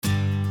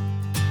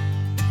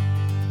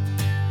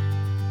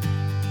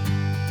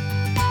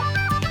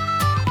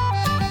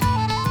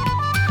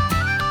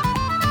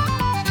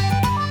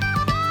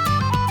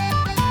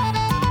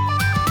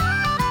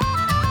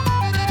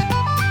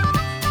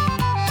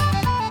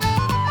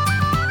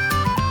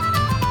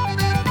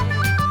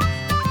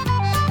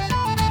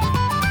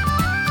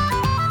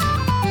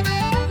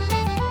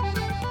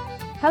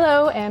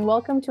and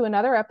welcome to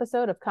another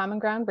episode of Common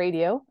Ground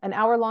Radio, an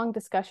hour-long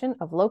discussion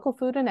of local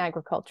food and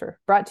agriculture,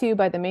 brought to you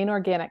by the Maine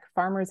Organic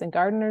Farmers and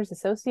Gardeners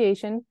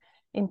Association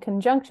in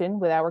conjunction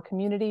with our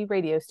community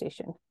radio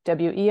station,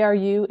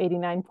 WERU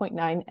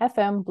 89.9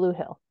 FM Blue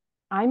Hill.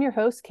 I'm your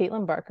host,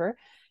 Caitlin Barker,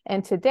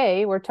 and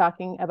today we're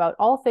talking about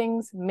all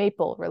things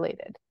maple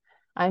related.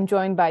 I'm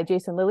joined by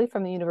Jason Lilly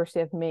from the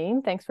University of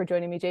Maine. Thanks for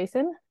joining me,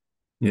 Jason.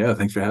 Yeah,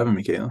 thanks for having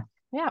me, Caitlin.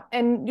 Yeah,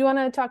 and do you want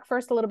to talk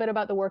first a little bit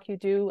about the work you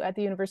do at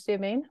the University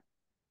of Maine?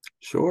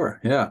 Sure,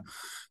 yeah.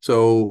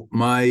 So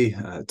my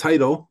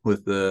title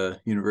with the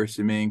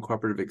University of Maine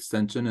Cooperative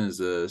Extension is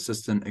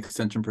Assistant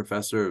Extension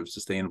Professor of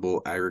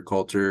Sustainable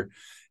Agriculture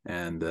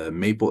and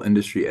Maple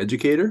Industry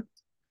Educator.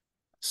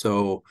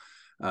 So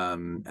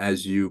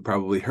as you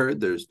probably heard,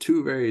 there's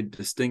two very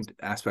distinct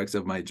aspects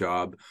of my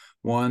job.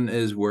 One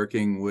is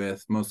working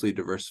with mostly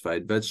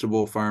diversified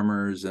vegetable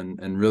farmers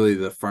and really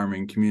the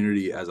farming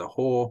community as a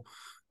whole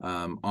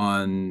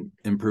on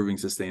improving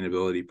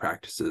sustainability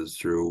practices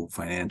through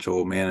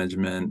financial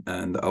management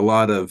and a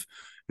lot of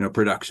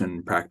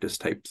production practice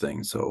type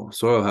things. So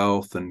soil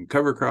health and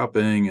cover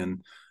cropping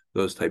and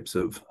those types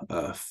of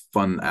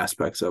fun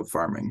aspects of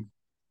farming.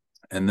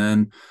 And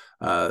then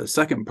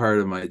second part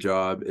of my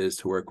job is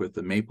to work with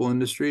the maple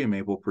industry and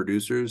maple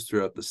producers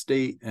throughout the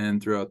state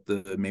and throughout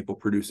the maple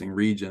producing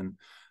region.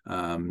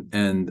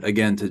 And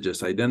again, to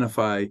just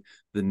identify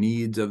the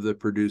needs of the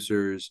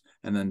producers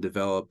and then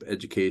develop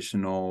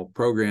educational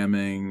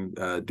programming,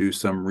 do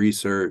some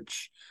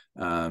research,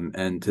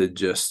 and to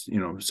just,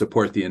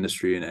 support the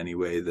industry in any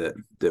way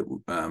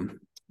that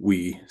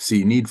we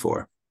see need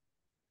for.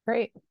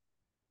 Great.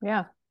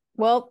 Yeah.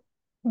 Well,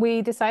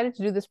 we decided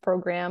to do this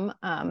program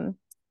a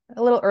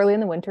little early in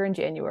the winter in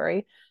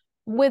January,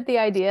 with the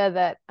idea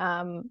that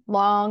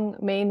long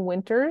Maine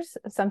winters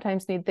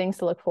sometimes need things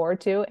to look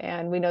forward to.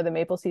 And we know the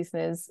maple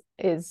season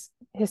is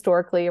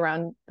historically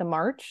around the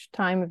March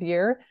time of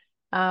year.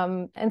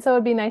 And so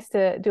it'd be nice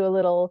to do a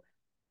little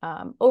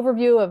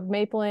overview of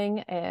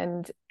mapling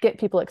and get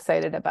people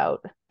excited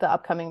about the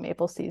upcoming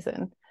maple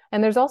season.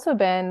 And there's also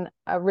been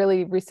a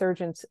really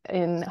resurgence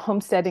in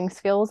homesteading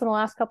skills in the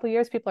last couple of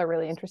years. People are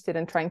really interested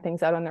in trying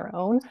things out on their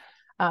own.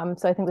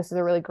 So I think this is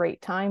a really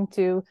great time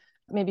to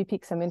maybe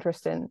pique some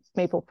interest in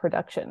maple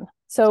production.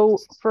 So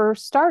for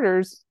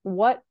starters,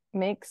 what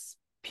makes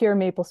pure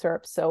maple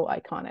syrup so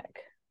iconic?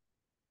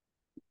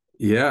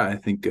 Yeah, I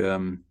think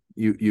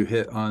you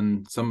hit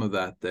on some of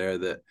that there,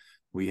 that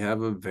we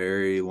have a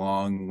very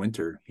long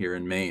winter here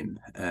in Maine,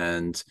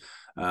 and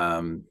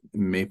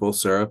maple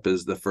syrup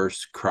is the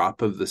first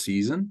crop of the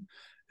season.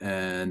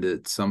 And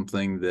it's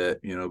something that,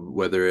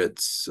 whether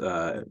it's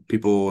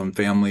people and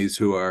families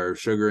who are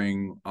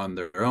sugaring on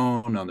their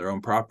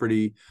own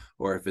property,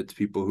 or if it's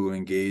people who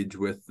engage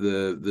with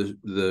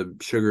the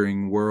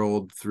sugaring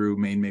world through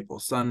Maine Maple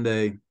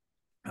Sunday,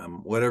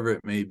 whatever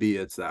it may be,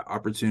 it's that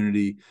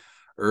opportunity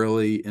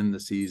early in the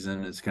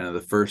season. It's kind of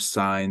the first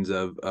signs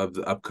of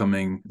the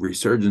upcoming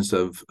resurgence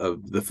of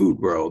the food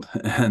world.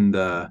 And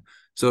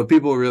so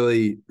people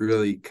really,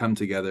 really come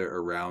together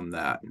around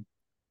that.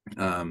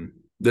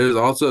 There's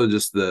also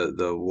just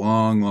the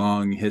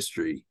long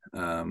history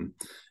and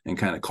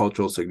kind of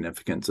cultural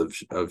significance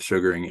of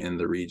sugaring in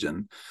the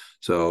region.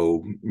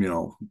 So,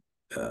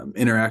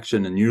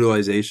 interaction and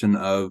utilization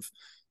of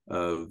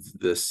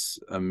this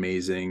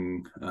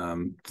amazing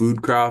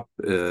food crop,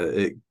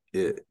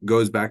 it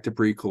goes back to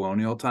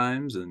pre-colonial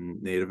times,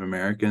 and Native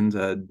Americans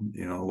had,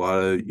 a lot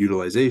of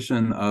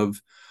utilization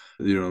of,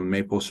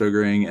 maple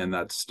sugaring, and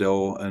that's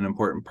still an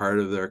important part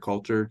of their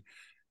culture.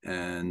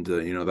 And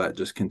that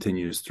just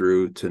continues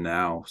through to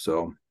now.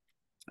 So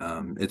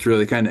it's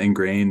really kind of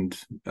ingrained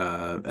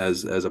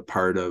as a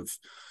part of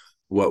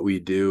what we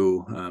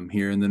do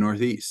here in the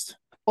Northeast.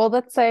 Well,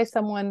 let's say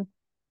someone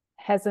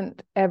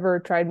hasn't ever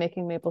tried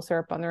making maple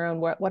syrup on their own.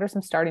 What are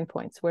some starting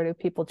points? Where do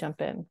people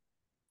jump in?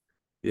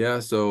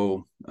 Yeah,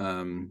 so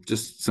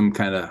just some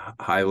kind of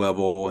high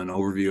level and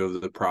overview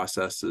of the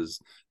process is,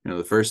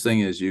 the first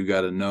thing is you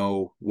got to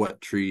know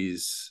what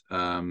trees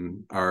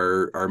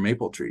are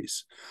maple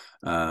trees.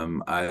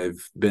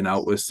 I've been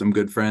out with some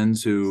good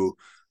friends who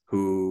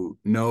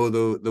know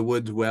the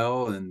woods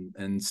well,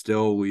 and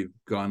still we've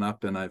gone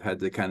up and I've had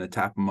to kind of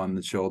tap them on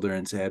the shoulder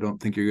and say, I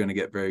don't think you're going to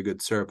get very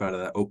good syrup out of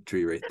that oak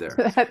tree right there.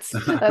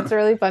 That's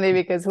really funny,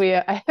 because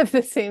I have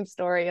the same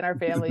story in our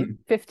family.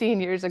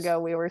 15 years ago,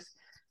 we were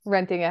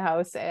renting a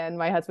house, and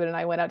my husband and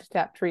I went out to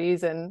tap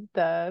trees, and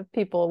the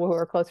people who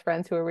were close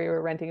friends who we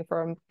were renting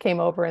from came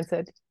over and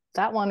said,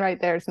 that one right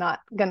there is not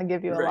going to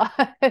give you a lot.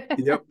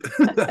 Yep.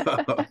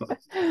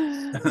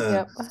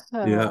 Yep.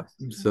 Yeah.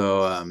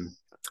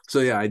 So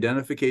yeah,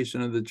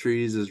 identification of the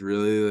trees is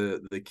really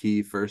the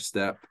key first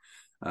step.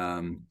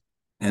 And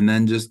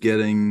then just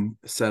getting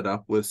set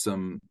up with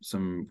some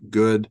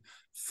good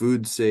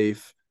food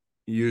safe,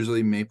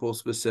 usually maple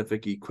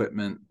specific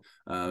equipment,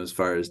 as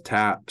far as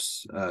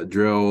taps,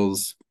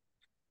 drills,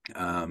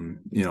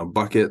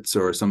 buckets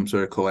or some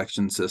sort of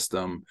collection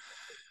system.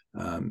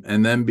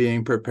 And then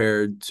being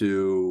prepared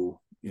to,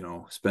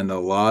 spend a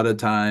lot of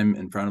time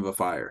in front of a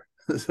fire.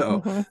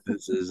 So Mm-hmm.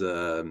 this is,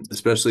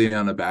 especially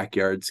on a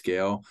backyard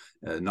scale,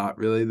 not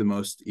really the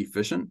most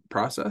efficient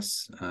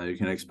process. You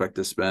can expect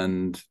to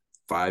spend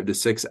 5 to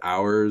 6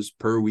 hours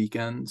per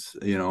weekend,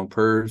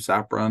 per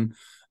sap run,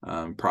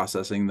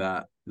 processing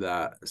that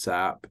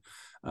sap,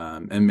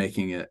 and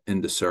making it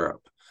into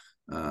syrup.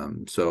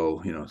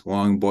 So,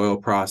 long boil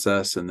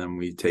process, and then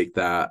we take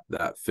that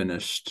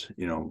finished,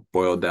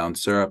 boiled down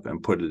syrup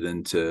and put it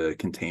into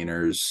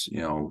containers.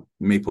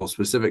 Maple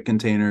specific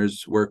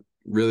containers work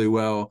really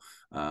well,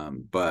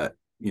 but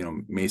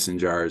mason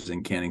jars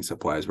and canning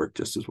supplies work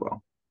just as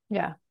well.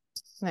 Yeah.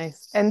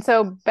 Nice. And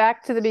so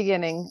back to the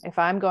beginning, if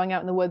I'm going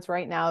out in the woods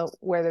right now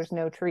where there's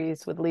no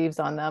trees with leaves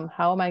on them,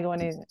 how am I going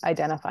to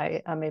identify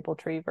a maple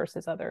tree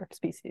versus other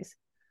species?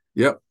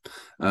 Yep.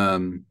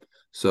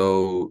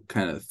 So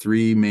kind of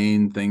three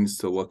main things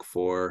to look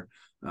for.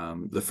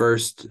 The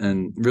first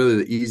and really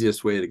the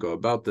easiest way to go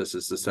about this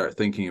is to start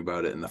thinking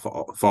about it in the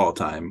fall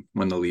time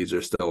when the leaves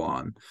are still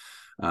on.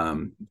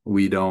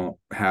 We don't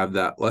have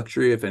that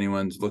luxury if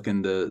anyone's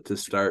looking to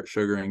start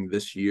sugaring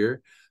this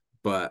year,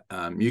 but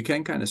you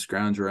can kind of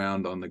scrounge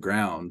around on the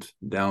ground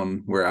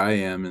down where I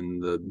am in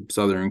the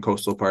southern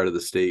coastal part of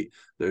the state.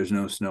 There's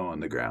no snow on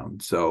the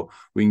ground. So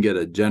we can get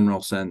a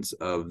general sense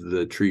of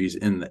the trees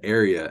in the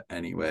area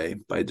anyway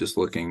by just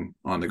looking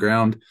on the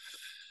ground.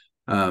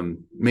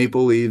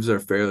 Maple leaves are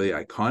fairly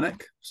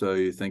iconic. So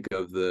you think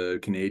of the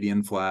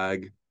Canadian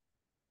flag.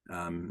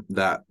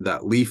 That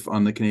leaf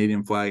on the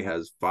Canadian flag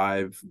has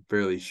 5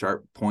 fairly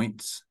sharp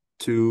points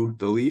to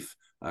the leaf,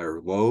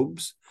 or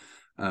lobes.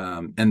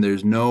 And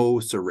there's no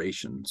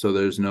serration, so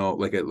there's no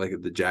like at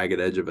the jagged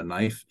edge of a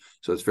knife,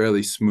 so it's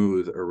fairly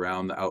smooth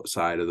around the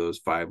outside of those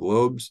 5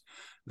 lobes.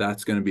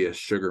 That's going to be a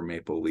sugar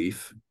maple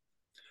leaf.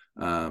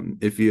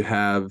 If you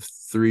have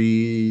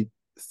three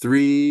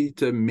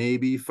to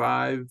maybe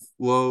 5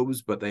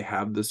 lobes, but they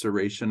have the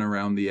serration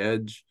around the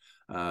edge,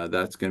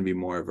 that's going to be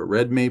more of a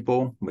red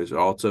maple, which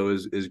also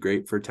is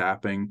great for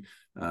tapping.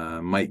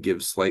 Might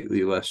give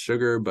slightly less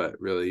sugar, but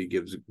really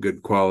gives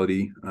good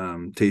quality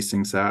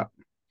tasting sap.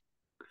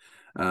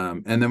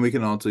 And then we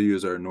can also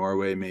use our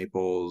Norway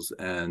maples,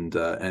 and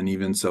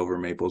even silver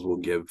maples will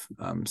give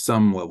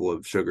some level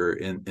of sugar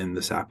in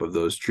the sap of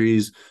those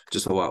trees,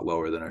 just a lot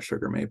lower than our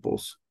sugar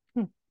maples.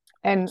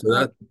 And So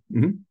that,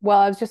 well,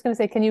 I was just going to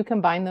say, can you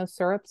combine those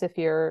syrups if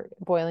you're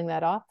boiling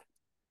that off?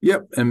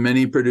 Yep, and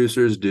many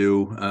producers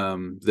do.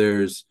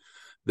 There's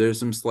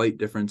some slight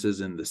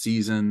differences in the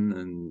season,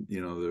 and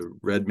the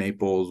red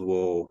maples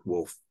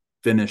will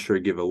finish or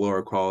give a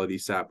lower quality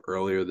sap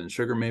earlier than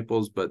sugar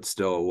maples, but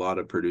still a lot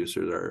of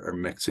producers are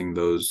mixing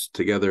those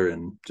together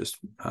and just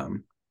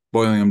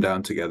boiling them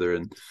down together.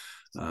 And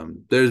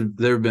there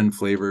have been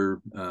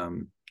flavor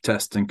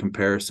tests and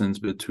comparisons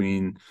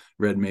between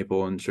red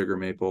maple and sugar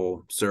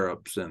maple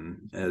syrups,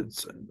 and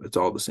it's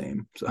all the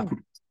same. So.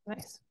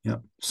 Nice. Yeah.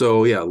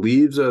 So yeah,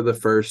 leaves are the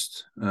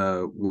first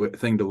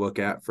thing to look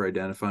at for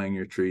identifying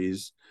your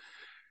trees.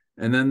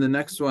 And then the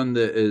next one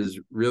that is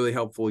really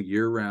helpful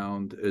year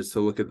round is to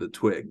look at the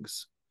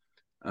twigs.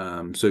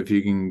 So if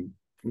you can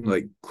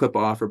like clip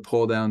off or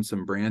pull down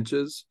some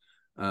branches,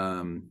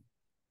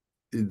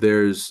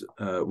 there's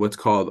what's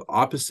called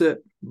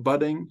opposite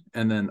budding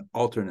and then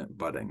alternate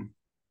budding.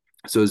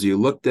 So as you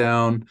look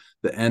down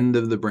the end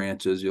of the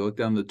branches, you look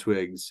down the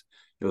twigs,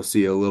 you'll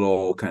see a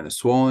little kind of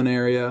swollen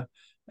area.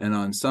 And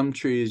on some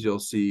trees, you'll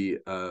see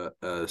a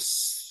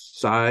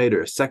side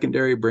or a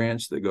secondary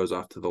branch that goes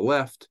off to the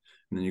left.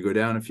 And then you go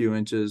down a few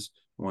inches,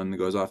 one that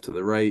goes off to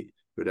the right,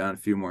 go down a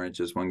few more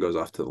inches, one goes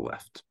off to the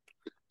left.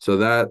 So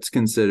that's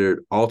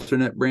considered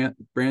alternate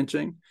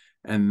branching,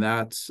 and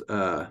that's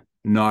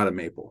not a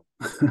maple.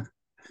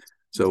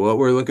 So what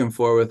we're looking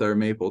for with our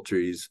maple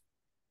trees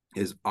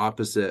is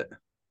opposite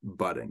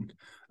budding.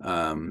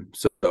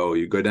 So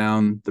you go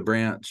down the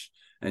branch,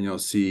 and you'll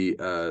see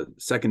a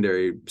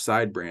secondary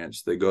side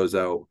branch that goes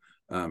out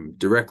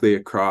directly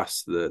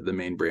across the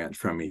main branch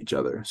from each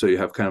other. So you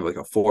have kind of like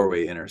a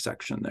 4-way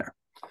intersection there.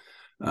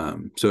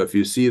 So if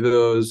you see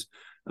those,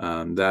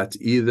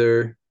 that's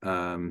either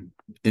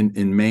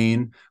in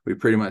Maine, we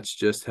pretty much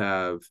just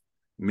have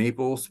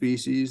maple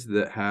species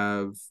that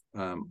have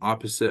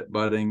opposite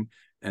budding,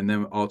 and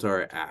then also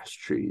our ash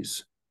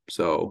trees.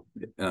 So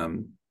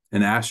an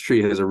ash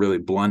tree has a really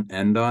blunt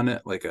end on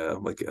it, like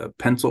a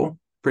pencil,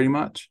 pretty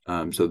much.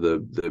 So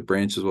the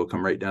branches will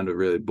come right down to a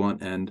really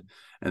blunt end,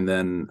 and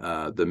then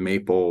the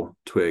maple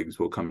twigs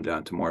will come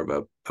down to more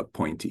of a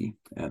pointy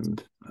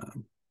end.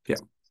 Yeah.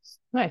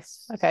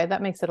 Nice. Okay,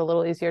 that makes it a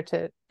little easier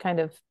to kind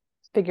of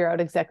figure out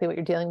exactly what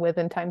you're dealing with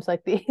in times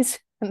like these.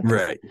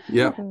 Right.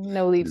 Yep.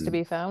 No leaves to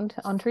be found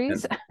on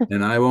trees.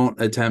 And I won't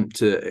attempt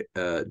to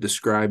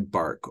describe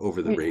bark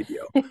over the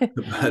radio,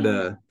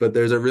 but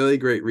there's a really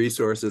great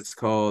resource. It's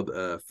called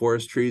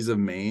Forest Trees of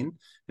Maine.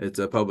 It's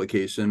a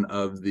publication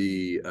of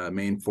the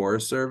Maine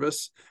Forest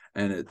Service,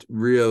 and it's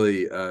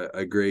really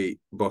a great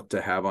book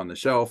to have on the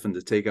shelf and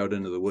to take out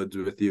into the woods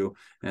with you.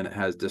 And it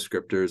has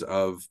descriptors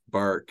of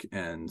bark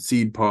and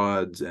seed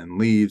pods and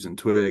leaves and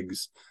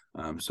twigs.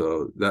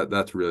 So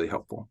that's really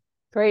helpful.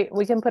 Great.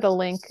 We can put a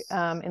link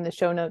in the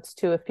show notes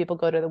too if people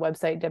go to the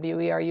website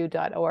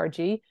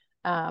weru.org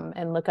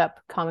and look up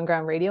Common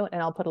Ground Radio,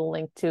 and I'll put a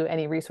link to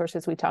any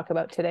resources we talk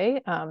about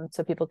today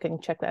so people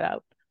can check that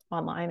out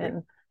online. Great. And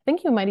I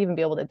think you might even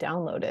be able to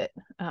download it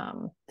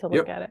to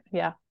look at it.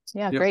 Yeah.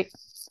 Great.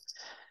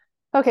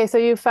 Okay, so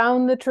you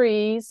found the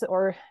trees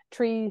or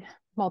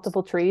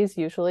multiple trees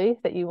usually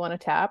that you want to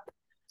tap.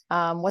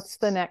 What's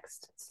the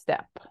next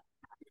step?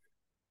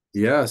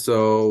 Yeah,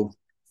 so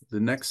the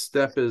next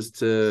step is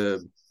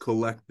to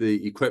collect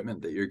the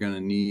equipment that you're going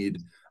to need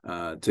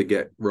to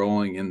get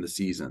rolling in the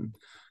season.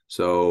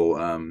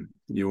 So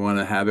you want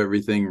to have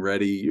everything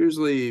ready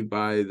usually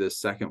by the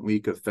second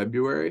week of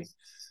February.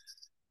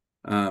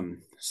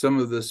 Some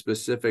of the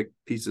specific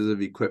pieces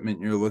of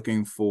equipment you're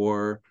looking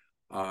for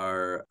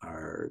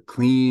are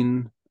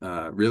clean,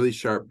 really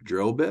sharp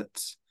drill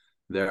bits.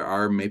 There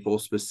are maple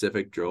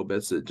specific drill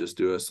bits that just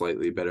do a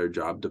slightly better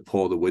job to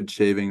pull the wood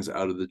shavings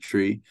out of the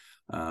tree.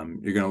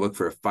 You're going to look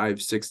for a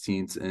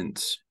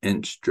 5/16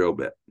 inch drill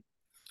bit.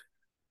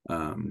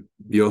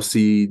 You'll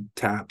see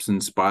taps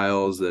and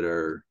spiles that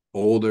are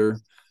older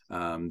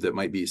that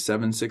might be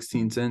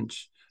 7/16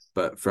 inch,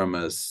 but from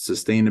a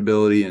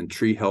sustainability and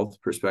tree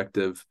health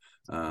perspective,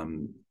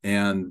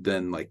 and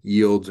then like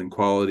yields and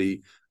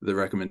quality, the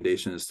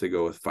recommendation is to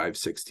go with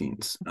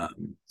 5/16.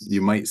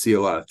 You might see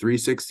a lot of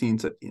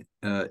 3/16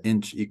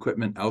 inch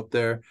equipment out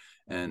there,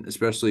 and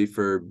especially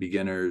for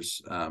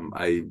beginners,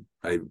 I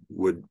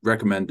would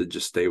recommend to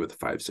just stay with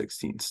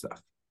 5/16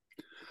 stuff.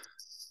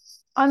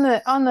 On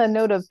the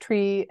note of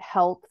tree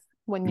health,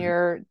 when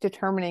you're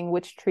determining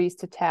which trees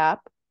to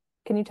tap,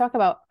 can you talk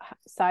about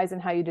size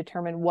and how you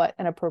determine what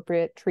an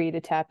appropriate tree to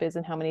tap is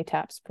and how many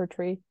taps per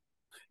tree?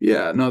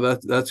 Yeah, no,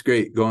 that's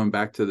great. Going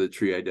back to the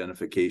tree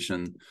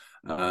identification,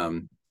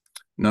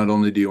 not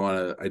only do you want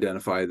to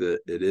identify that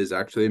it is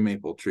actually a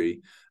maple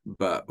tree,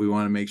 but we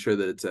want to make sure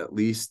that it's at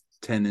least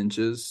 10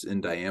 inches in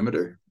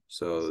diameter.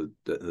 So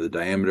the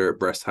diameter at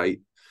breast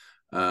height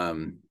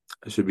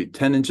should be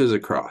 10 inches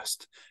across.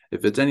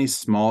 If it's any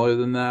smaller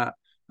than that,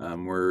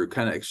 we're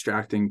kind of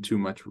extracting too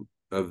much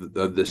of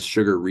this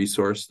sugar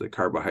resource, the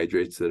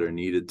carbohydrates that are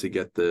needed to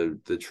get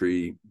the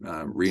tree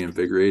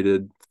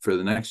reinvigorated for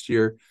the next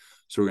year.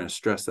 So we're going to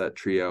stress that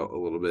tree out a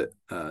little bit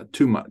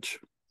too much.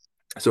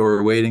 So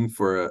we're waiting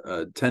for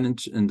a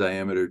 10-inch in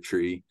diameter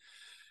tree,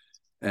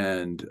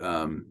 and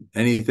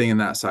anything in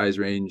that size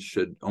range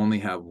should only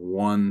have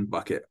one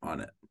bucket on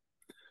it.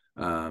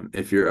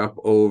 If you're up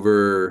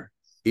over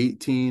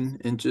 18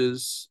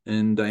 inches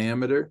in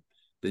diameter,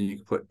 then you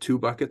can put 2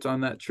 buckets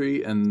on that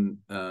tree. And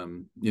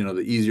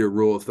the easier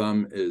rule of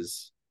thumb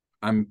is,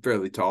 I'm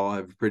fairly tall, I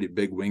have a pretty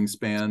big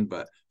wingspan,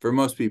 but for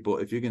most people,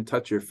 if you can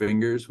touch your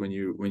fingers when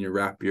you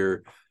wrap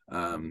your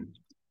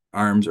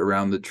arms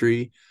around the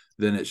tree,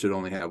 then it should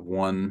only have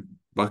 1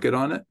 bucket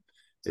on it.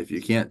 If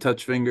you can't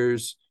touch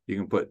fingers, you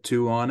can put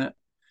 2 on it.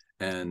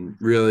 And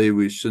really,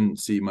 we shouldn't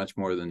see much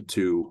more than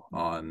 2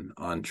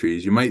 on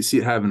trees. You might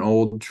have an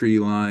old tree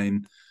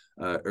line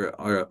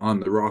or on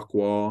the rock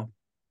wall,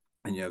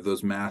 and you have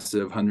those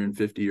massive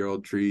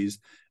 150-year-old trees.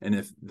 And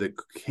if the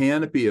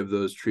canopy of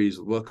those trees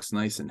looks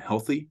nice and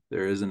healthy,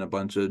 there isn't a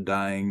bunch of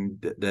dying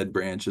dead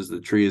branches, the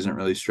tree isn't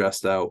really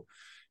stressed out,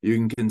 you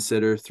can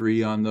consider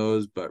 3 on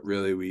those. But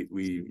really,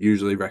 we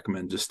usually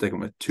recommend just sticking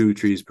with 2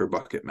 trees per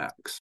bucket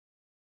max.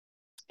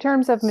 In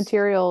terms of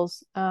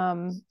materials,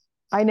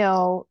 I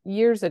know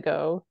years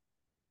ago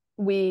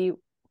we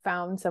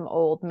found some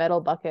old metal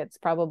buckets,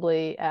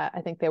 probably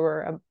I think they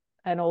were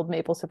an old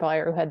maple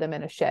supplier who had them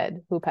in a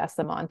shed, who passed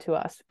them on to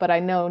us. But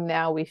I know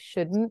now we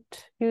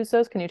shouldn't use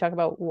those. Can you talk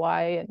about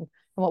why and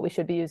what we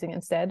should be using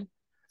instead?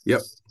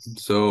 Yep.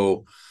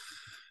 So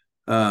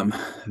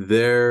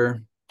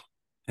there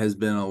has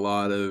been a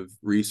lot of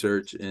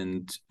research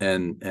and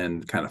kind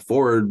of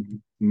forward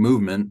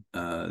movement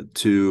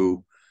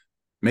to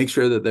make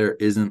sure that there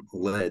isn't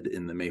lead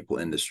in the maple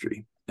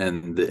industry.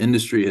 And the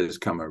industry has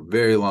come a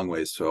very long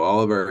way. So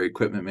all of our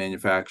equipment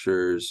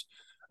manufacturers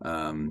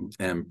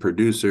and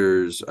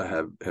producers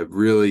have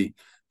really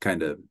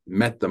kind of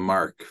met the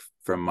mark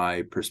from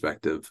my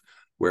perspective,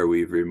 where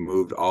we've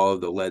removed all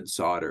of the lead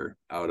solder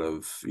out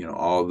of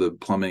all the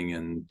plumbing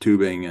and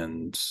tubing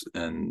and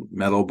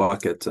metal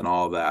buckets and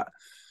all of that.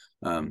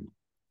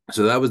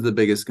 So that was the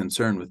biggest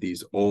concern with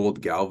these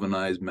old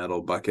galvanized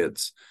metal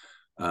buckets,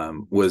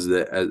 was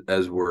that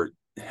as we're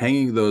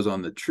hanging those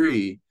on the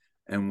tree,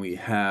 and we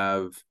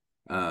have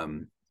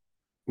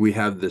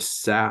the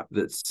sap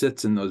that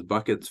sits in those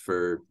buckets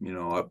for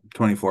up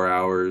 24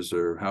 hours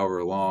or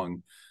however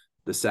long,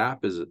 the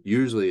sap is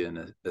usually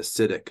an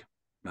acidic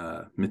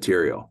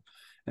material,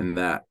 and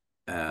that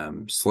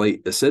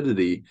slight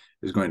acidity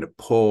is going to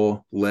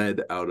pull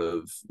lead out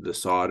of the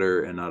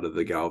solder and out of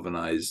the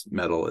galvanized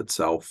metal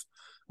itself.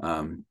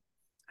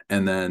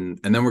 And then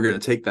we're going to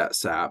take that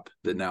sap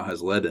that now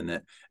has lead in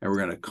it, and we're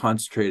going to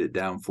concentrate it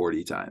down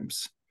 40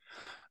 times.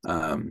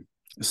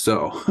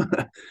 So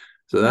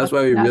So that's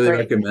why we Not really great.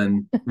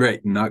 recommend,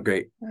 right, not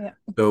great. Yeah.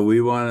 So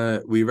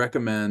we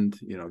recommend,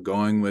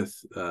 going with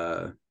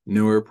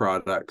newer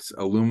products.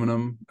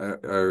 Aluminum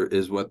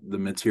is what the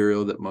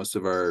material that most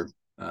of our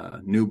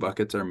new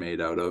buckets are made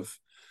out of.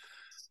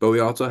 But we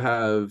also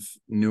have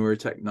newer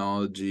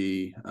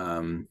technology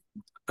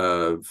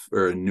or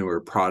a newer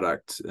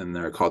product, and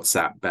they're called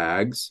SAP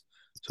bags.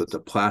 So it's a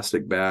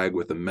plastic bag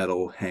with a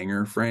metal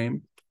hanger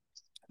frame.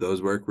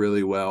 Those work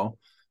really well.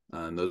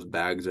 And those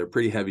bags are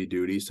pretty heavy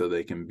duty, so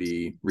they can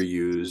be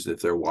reused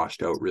if they're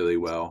washed out really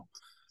well.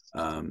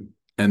 And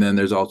then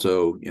there's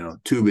also,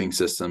 tubing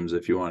systems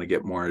if you want to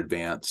get more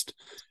advanced,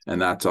 and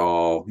that's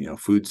all,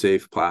 food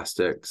safe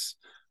plastics.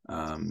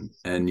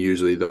 And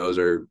usually those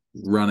are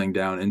running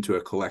down into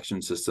a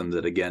collection system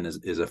that again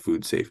is a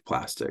food safe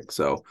plastic.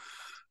 So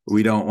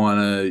we don't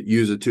want to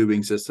use a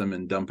tubing system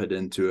and dump it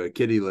into a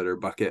kitty litter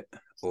bucket,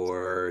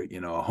 or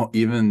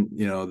even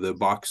the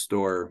box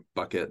store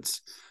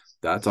buckets.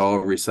 That's all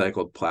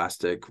recycled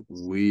plastic.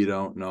 We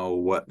don't know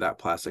what that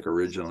plastic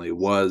originally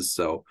was,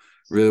 so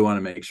really want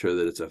to make sure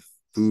that it's a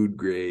food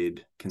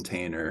grade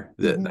container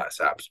that that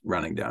sap's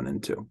running down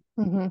into.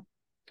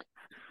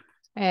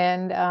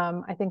 And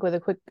I think with a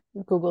quick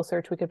Google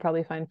search, we could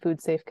probably find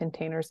food safe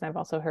containers. And I've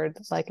also heard,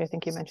 like I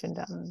think you mentioned,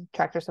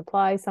 Tractor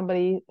Supply,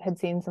 somebody had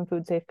seen some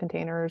food safe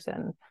containers,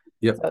 and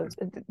so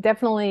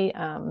definitely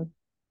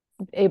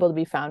able to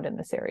be found in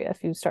this area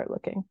if you start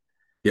looking.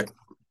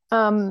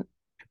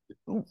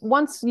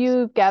 Once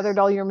you've gathered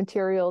all your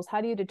materials, how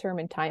do you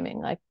determine timing?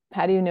 Like,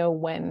 how do you know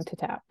when to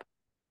tap?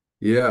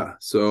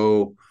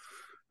 So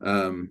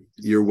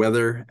your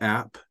weather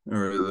app,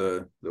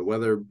 or the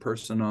weather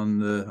person on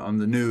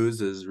the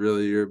news, is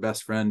really your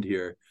best friend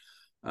here.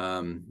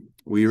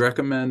 We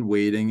recommend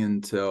waiting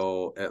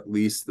until at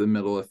least the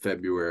middle of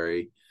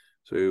February,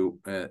 so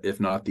if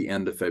not the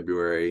end of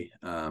February,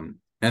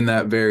 and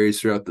that varies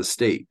throughout the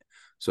state.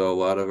 So a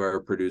lot of our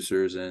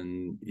producers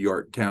in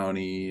York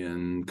County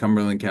and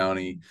Cumberland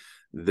County,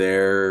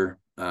 they're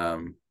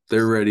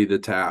ready to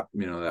tap,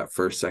 that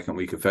first, second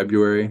week of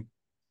February.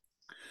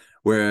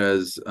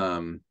 Whereas,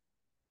 or,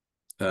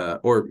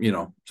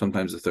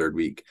 sometimes the third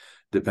week,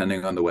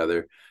 depending on the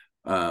weather.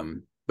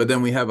 But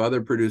then we have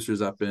other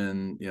producers up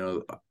in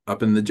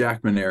the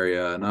Jackman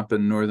area and up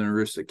in northern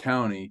Aroostook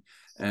County,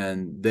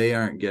 and they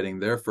aren't getting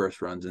their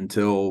first runs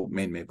until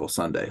Maine Maple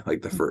Sunday,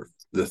 like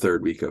the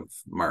third week of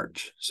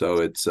March.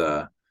 So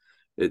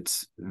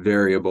it's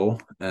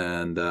variable.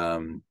 And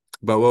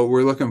but what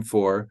we're looking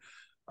for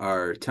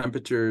are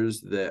temperatures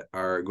that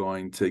are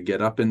going to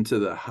get up into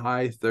the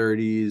high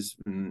 30s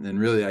and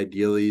really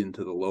ideally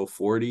into the low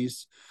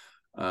 40s,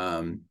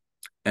 and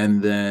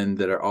then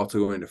that are also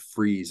going to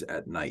freeze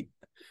at night.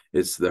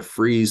 It's the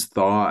freeze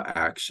thaw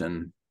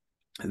action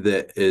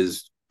that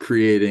is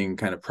creating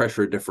kind of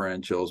pressure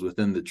differentials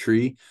within the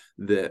tree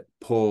that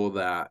pull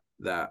that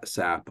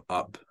sap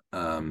up,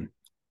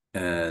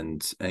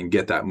 and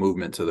get that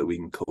movement so that we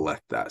can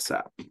collect that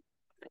sap.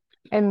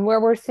 And where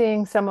we're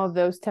seeing some of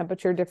those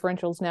temperature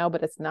differentials now,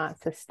 but it's not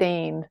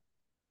sustained,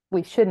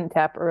 we shouldn't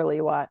tap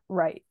early,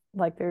 right?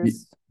 Like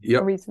there's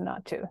a reason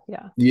not to.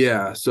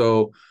 Yeah.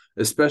 So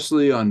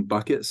especially on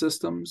bucket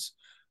systems,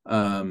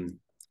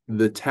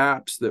 the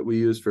taps that we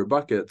use for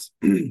buckets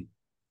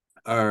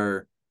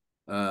are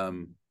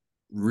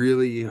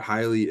really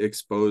highly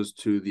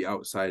exposed to the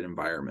outside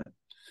environment.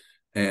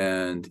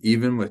 And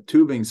even with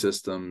tubing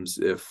systems,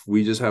 if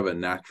we just have a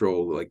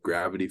natural, like,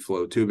 gravity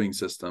flow tubing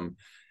system,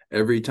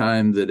 every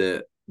time that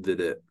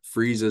it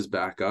freezes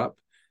back up,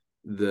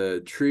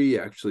 the tree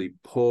actually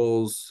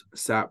pulls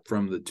sap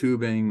from the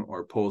tubing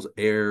or pulls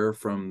air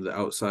from the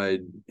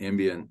outside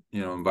ambient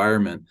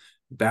environment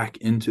back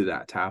into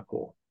that tap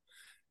hole.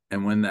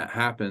 And when that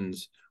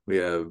happens, we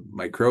have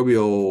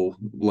microbial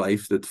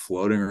life that's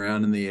floating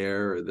around in the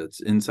air, or that's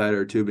inside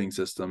our tubing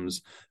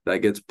systems, that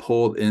gets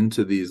pulled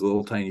into these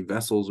little tiny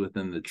vessels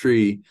within the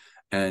tree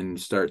and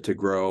start to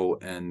grow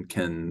and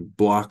can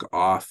block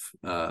off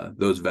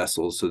those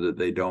vessels so that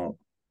they don't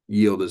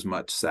yield as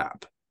much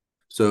sap.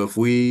 So if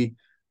we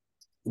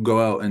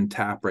go out and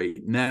tap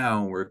right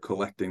now, we're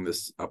collecting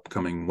this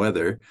upcoming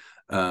weather.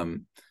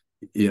 The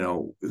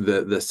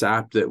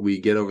sap that we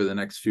get over the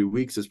next few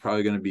weeks is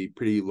probably going to be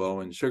pretty low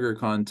in sugar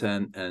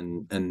content,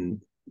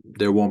 and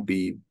there won't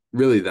be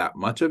really that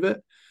much of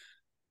it.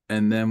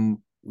 And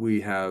then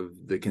we have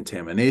the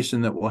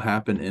contamination that will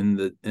happen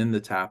in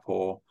the tap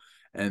hole.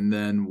 And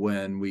then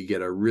when we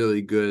get a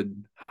really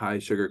good high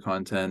sugar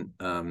content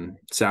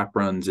sap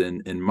runs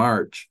in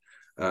March,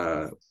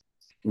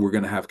 we're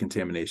going to have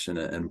contamination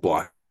and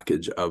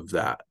blockage of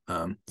that,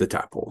 the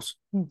tap holes.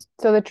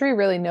 So the tree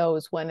really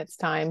knows when it's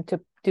time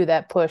to do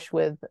that push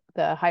with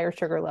the higher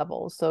sugar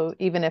levels. So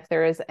even if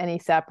there is any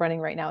sap running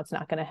right now, it's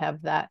not going to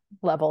have that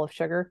level of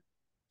sugar.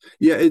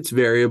 Yeah, it's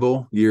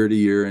variable year to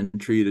year and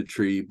tree to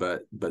tree,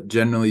 but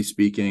generally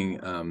speaking,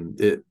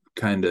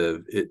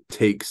 it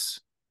takes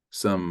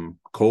some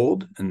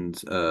cold and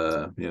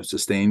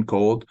sustained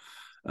cold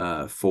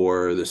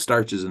for the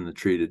starches in the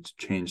tree to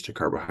change to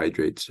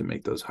carbohydrates to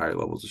make those higher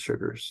levels of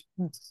sugars.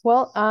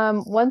 Well,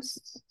 once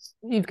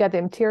you've got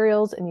the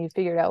materials and you've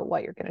figured out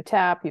what you're going to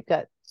tap,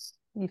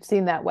 you've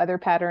seen that weather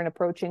pattern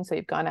approaching, so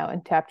you've gone out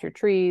and tapped your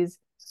trees.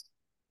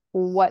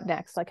 What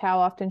next? Like, how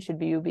often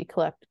should you be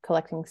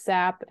collecting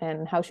sap,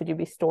 and how should you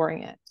be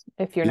storing it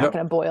if you're not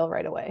going to boil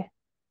right away?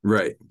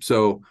 Right.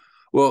 So,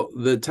 well,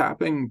 the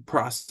tapping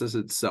process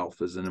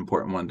itself is an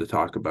important one to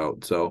talk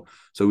about. So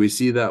we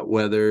see that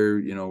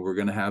weather, we're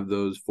going to have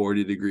those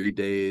 40-degree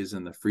days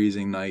and the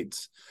freezing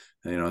nights.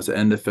 It's the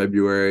end of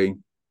February.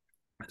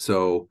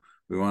 So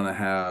we want to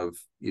have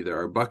either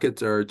our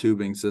buckets or our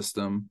tubing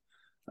system,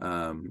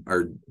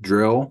 our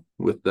drill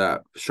with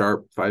that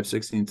sharp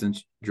 5/16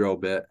 inch drill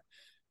bit.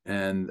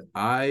 And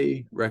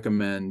I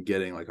recommend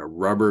getting like a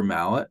rubber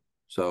mallet.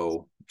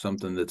 So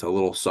something that's a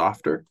little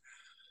softer.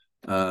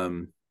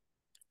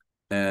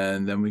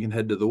 And then we can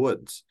head to the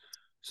woods.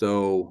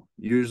 So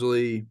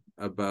usually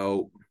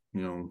about,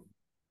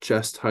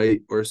 chest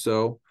height or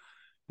so,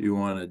 you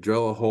want to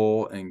drill a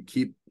hole and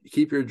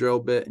keep your drill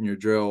bit and your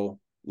drill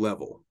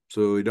level.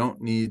 So we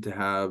don't need to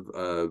have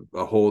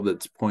a hole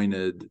that's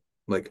pointed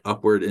like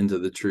upward into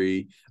the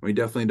tree. And we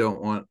definitely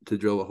don't want to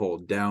drill a hole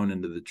down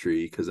into the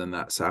tree, because then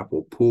that sap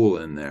will pool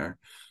in there.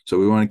 So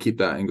we want to keep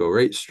that and go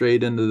right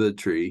straight into the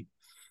tree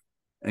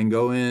and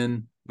go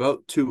in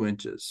about 2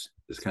 inches.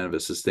 Is kind of a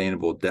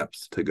sustainable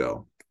depth to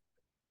go.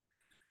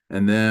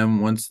 And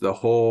then once the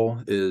hole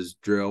is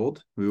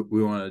drilled,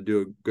 we want to do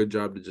a good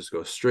job to just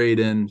go straight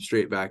in,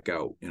 straight back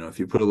out. If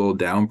you put a little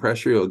down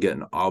pressure, you'll get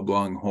an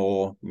oblong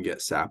hole and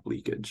get sap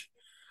leakage.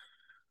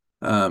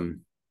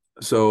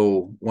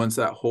 So once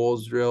that hole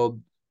is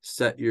drilled,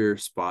 set your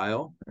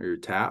spile or your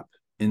tap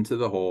into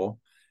the hole.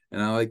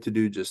 And I like to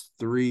do just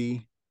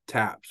 3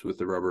 taps with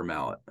the rubber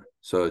mallet.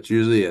 So it's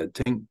usually a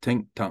tink,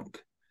 tink,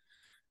 tunk.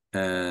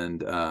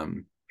 And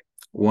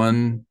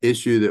one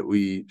issue that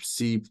we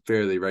see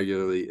fairly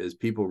regularly is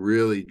people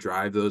really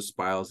drive those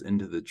spiles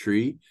into the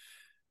tree.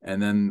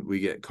 And then we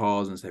get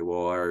calls and say,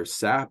 well, our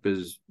sap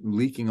is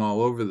leaking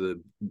all over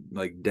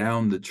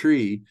down the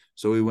tree.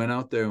 So we went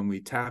out there and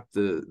we tapped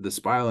the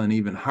spile in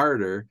even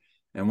harder.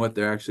 And what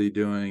they're actually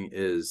doing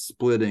is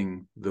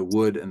splitting the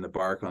wood and the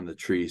bark on the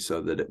tree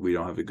so that we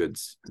don't have a good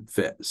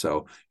fit.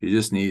 So you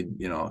just need,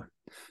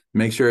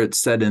 make sure it's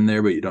set in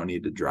there, but you don't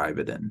need to drive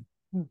it in.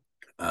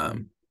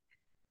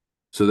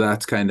 So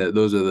that's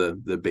those are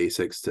the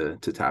basics to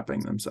tapping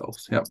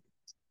themselves. Yep.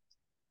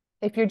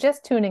 If you're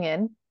just tuning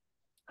in,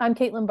 I'm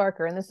Caitlin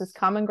Barker, and this is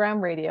Common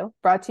Ground Radio,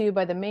 brought to you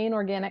by the Maine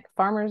Organic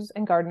Farmers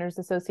and Gardeners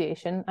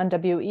Association on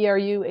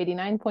WERU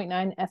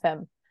 89.9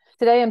 FM.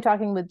 Today, I'm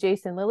talking with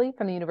Jason Lilly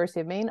from the University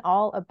of Maine,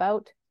 all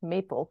about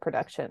maple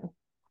production.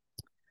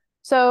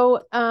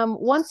 So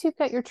once you've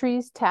got your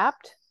trees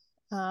tapped,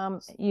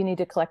 you need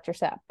to collect your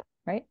sap,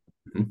 right?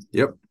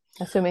 Yep.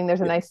 Assuming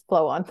there's a nice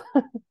flow on.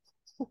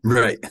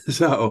 Right.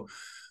 So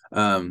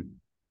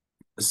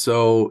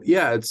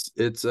yeah,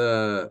 it's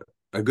a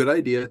good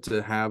idea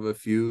to have a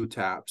few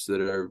taps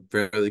that are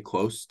fairly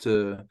close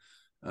to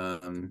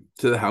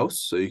the house,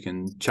 so you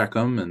can check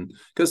them. And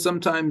because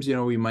sometimes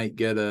we might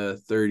get a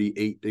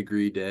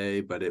 38-degree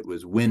day, but it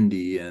was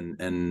windy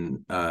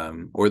and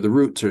or the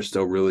roots are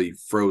still really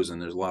frozen.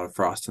 There's a lot of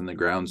frost in the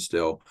ground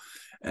still,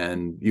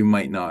 and you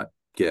might not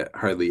get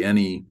hardly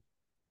any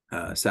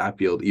sap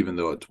yield, even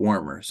though it's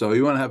warmer. So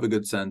you want to have a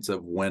good sense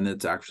of when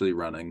it's actually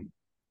running.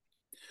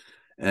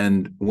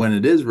 And when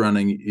it is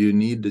running, you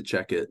need to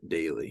check it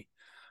daily.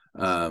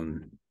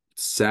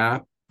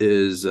 Sap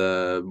is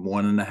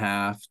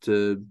 1.5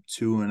 to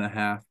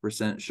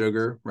 2.5%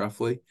 sugar,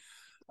 roughly.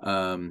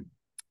 And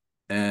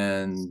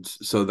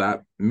so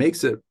that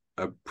makes it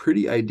a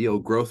pretty ideal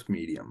growth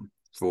medium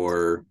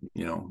for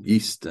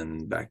yeast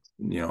and back,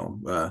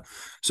 so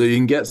you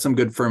can get some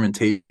good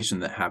fermentation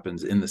that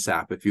happens in the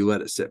sap if you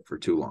let it sit for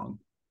too long.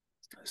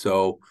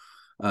 So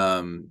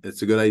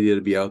it's a good idea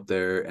to be out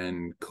there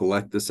and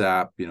collect the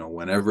sap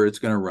whenever it's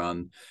going to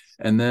run.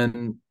 And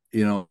then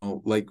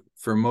like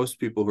for most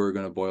people who are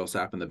going to boil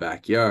sap in the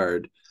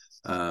backyard,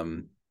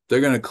 they're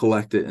going to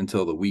collect it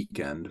until the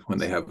weekend when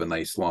they have a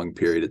nice long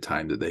period of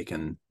time that they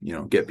can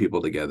get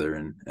people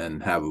together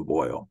and have a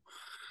boil.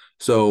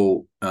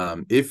 So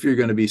if you're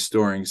going to be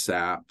storing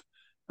sap,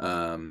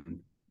 the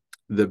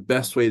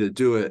best way to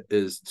do it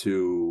is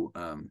to,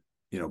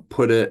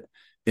 put it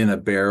in a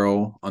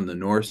barrel on the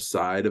north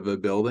side of a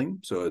building.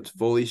 So it's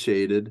fully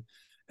shaded,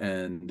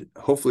 and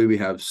hopefully we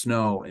have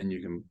snow, and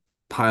you can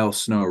pile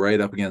snow right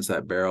up against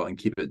that barrel and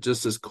keep it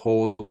just as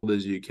cold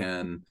as you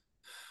can.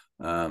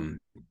 And,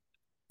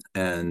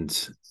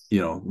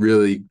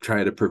 really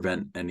try to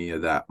prevent any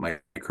of that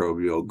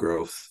microbial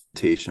growth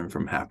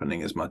from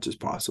happening as much as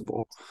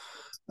possible.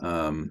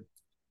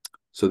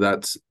 So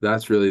that's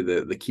really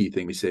the key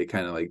thing. We say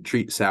kind of like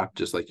treat sap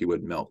just like you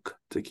would milk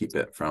to keep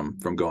it from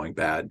going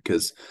bad,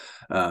 because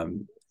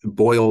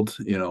boiled,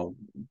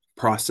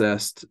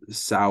 processed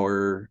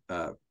sour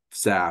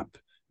sap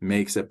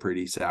makes a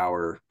pretty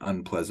sour,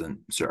 unpleasant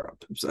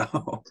syrup.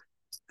 So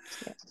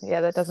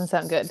yeah, that doesn't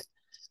sound good.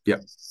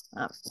 Yep.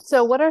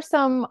 So what are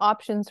some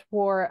options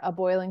for a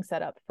boiling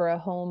setup for a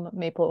home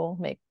maple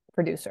make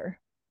producer?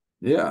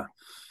 Yeah.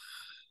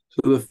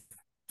 So the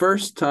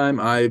first time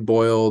I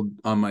boiled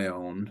on my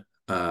own,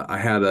 I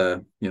had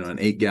an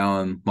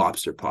 8-gallon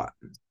lobster pot,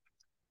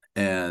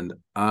 and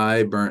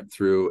I burnt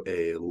through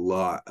a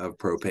lot of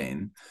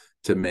propane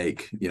to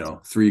make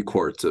 3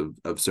 quarts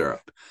of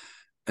syrup.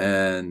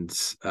 And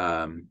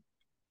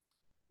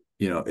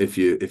if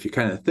you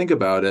kind of think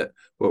about it,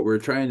 what we're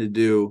trying to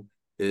do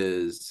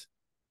is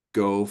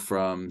go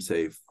from,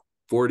 say,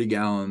 40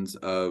 gallons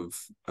of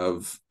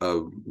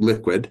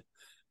liquid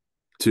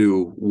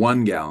to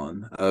 1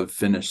 gallon of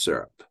finished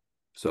syrup.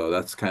 So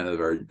that's kind of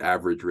our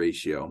average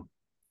ratio,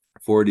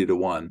 40 to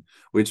 1,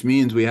 which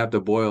means we have to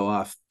boil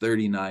off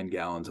 39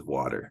 gallons of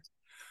water.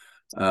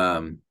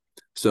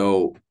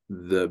 So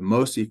the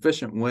most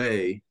efficient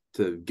way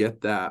to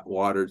get that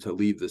water to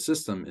leave the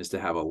system is to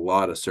have a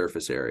lot of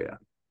surface area.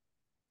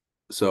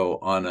 So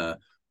on a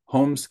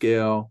home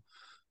scale,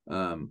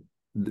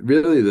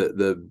 really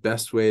the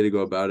best way to go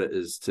about it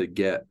is to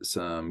get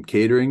some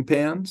catering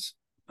pans.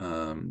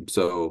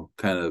 So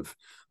kind of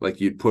like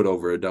you'd put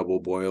over a double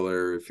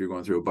boiler if you're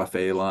going through a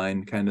buffet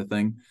line kind of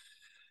thing.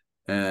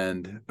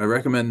 And I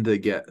recommend to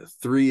get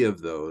 3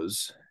 of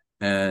those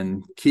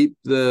and keep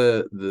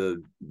the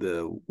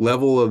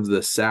level of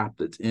the sap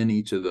that's in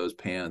each of those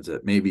pans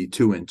at maybe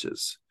 2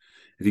 inches.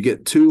 If you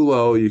get too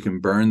low, you can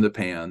burn the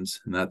pans,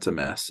 and that's a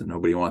mess, and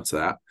nobody wants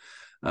that.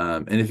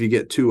 And if you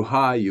get too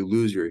high, you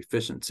lose your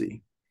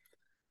efficiency.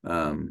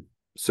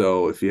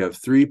 So if you have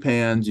 3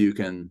 pans, you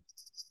can,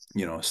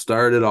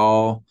 start it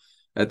all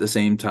at the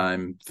same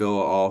time, fill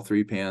all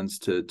 3 pans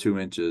to 2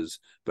 inches.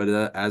 But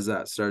as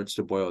that starts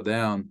to boil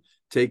down,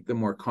 take the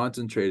more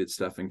concentrated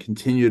stuff and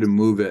continue to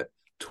move it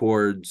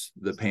towards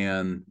the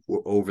pan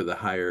over the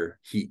higher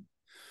heat.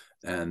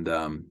 And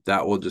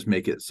that will just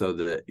make it so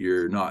that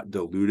you're not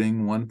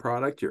diluting one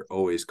product. You're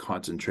always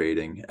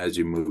concentrating as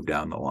you move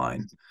down the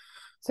line.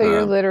 So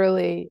you're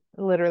literally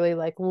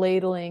like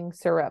ladling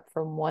syrup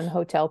from one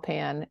hotel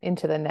pan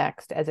into the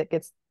next as it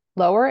gets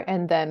lower,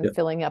 and then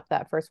filling up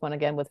that first one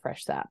again with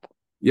fresh sap.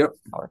 Yep.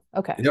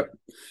 Okay. Yep.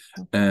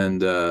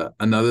 And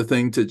another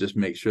thing to just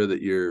make sure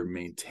that you're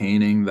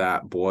maintaining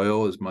that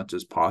boil as much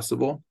as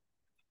possible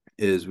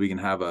is we can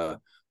have what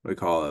we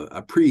call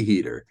a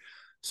preheater.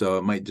 So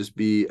it might just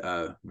be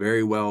a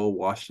very well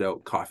washed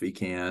out coffee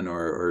can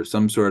or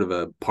some sort of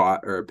a pot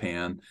or a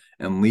pan,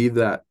 and leave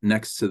that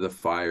next to the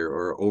fire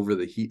or over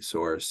the heat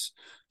source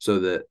so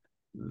that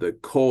the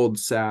cold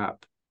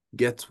sap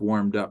gets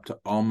warmed up to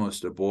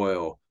almost a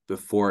boil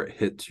before it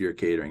hits your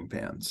catering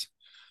pans.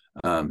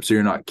 So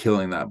you're not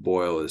killing that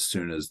boil as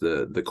soon as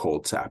the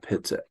cold sap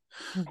hits it.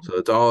 Mm-hmm. So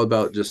it's all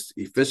about just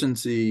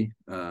efficiency,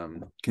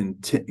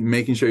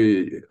 making sure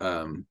you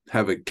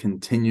have a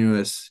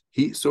continuous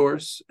heat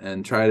source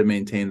and try to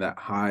maintain that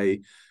high,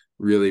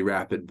 really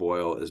rapid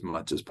boil as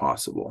much as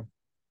possible.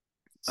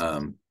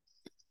 And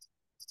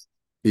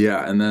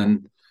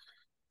then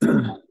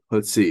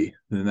let's see.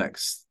 The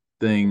next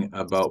thing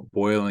about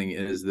boiling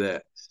is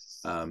that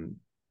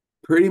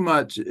pretty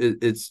much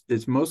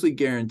it's mostly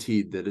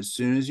guaranteed that as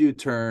soon as you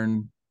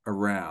turn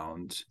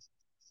around,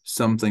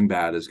 something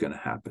bad is going to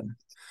happen.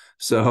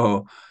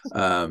 So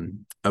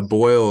a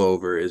boil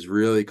over is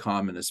really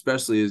common,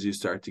 especially as you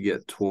start to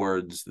get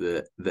towards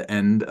the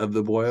end of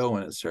the boil,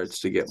 when it starts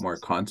to get more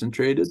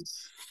concentrated.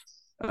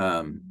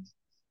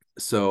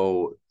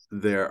 So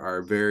there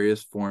are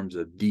various forms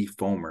of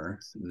defoamer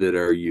that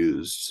are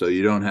used. So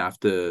you don't have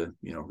to,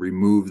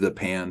 remove the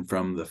pan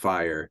from the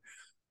fire.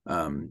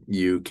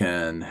 You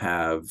can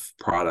have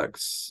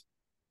products,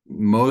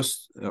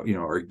 most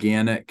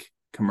organic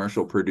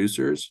commercial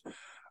producers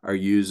are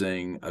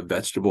using a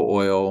vegetable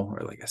oil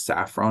or like a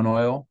saffron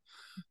oil.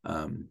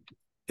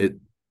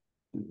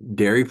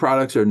 Dairy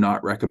products are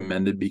not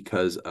recommended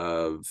because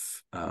of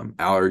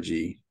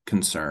allergy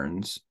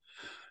concerns,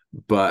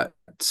 but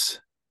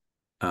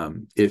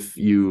if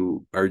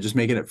you are just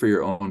making it for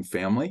your own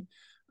family,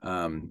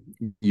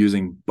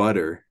 using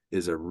butter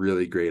is a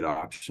really great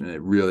option.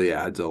 It really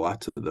adds a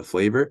lot to the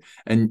flavor,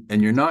 and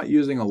you're not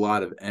using a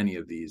lot of any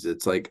of these.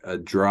 It's like a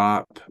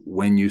drop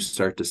when you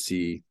start to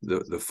see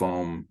the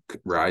foam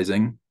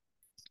rising,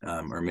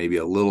 or maybe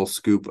a little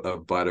scoop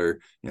of butter,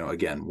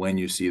 again, when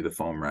you see the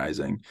foam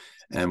rising.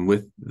 And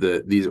with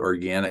these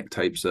organic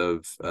types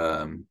of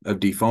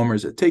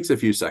defoamers, it takes a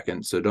few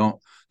seconds. So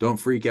don't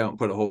freak out and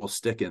put a whole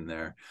stick in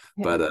there.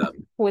 Yeah.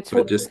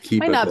 But just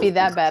keep might not be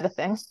that bad a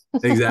thing.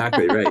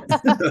 Exactly right.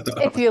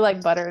 If you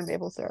like butter and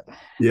maple syrup.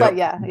 Yep. But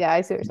yeah, I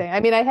see what you're saying. I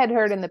mean, I had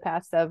heard in the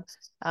past of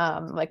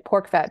like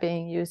pork fat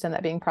being used and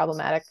that being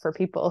problematic for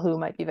people who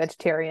might be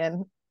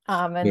vegetarian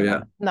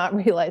and not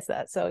realize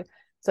that. So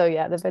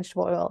yeah, the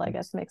vegetable oil, I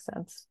guess, makes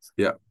sense.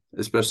 Yeah.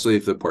 Especially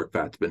if the pork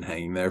fat's been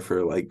hanging there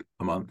for like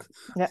a month.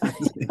 Yeah.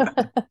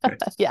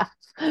 Yeah.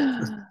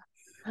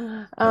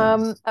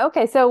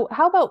 Okay, so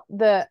how about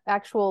the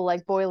actual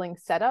like boiling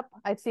setup?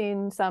 I've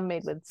seen some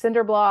made with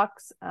cinder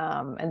blocks,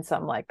 and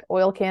some like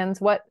oil cans.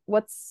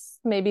 What's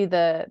maybe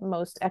the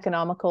most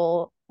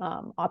economical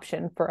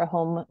option for a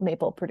home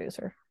maple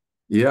producer?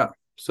 Yeah.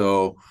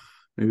 So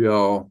maybe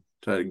I'll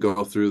try to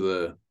go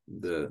through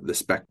the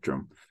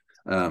spectrum.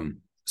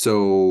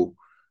 So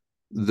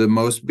the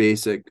most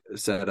basic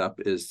setup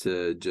is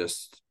to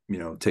just,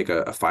 take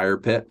a fire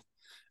pit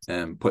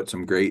and put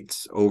some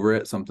grates over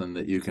it, something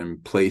that you can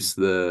place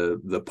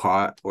the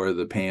pot or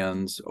the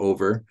pans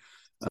over,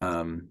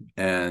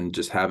 and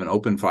just have an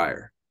open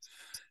fire.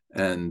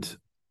 And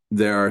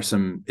there are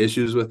some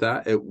issues with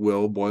that. It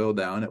will boil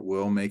down. It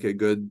will make a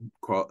good,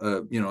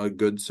 a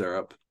good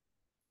syrup.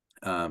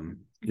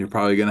 You're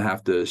probably going to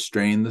have to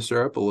strain the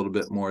syrup a little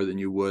bit more than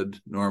you would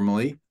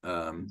normally,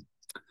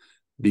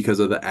 because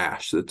of the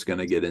ash that's going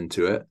to get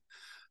into it.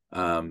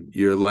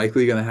 You're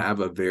likely going to have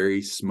a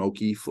very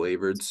smoky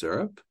flavored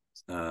syrup.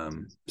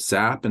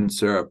 Sap and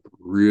syrup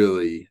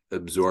really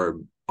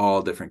absorb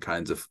all different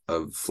kinds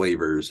of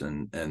flavors,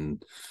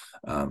 and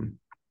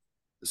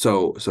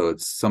so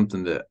it's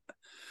something that,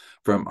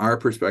 from our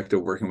perspective,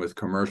 working with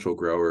commercial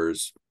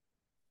growers,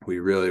 we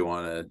really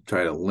want to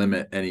try to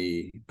limit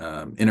any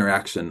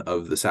interaction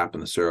of the sap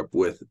and the syrup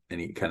with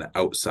any kind of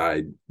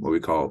outside, what we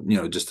call,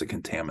 just a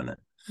contaminant.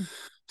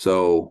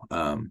 So,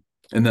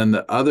 and then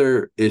the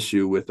other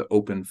issue with the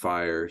open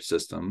fire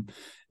system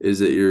is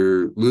that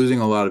you're losing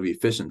a lot of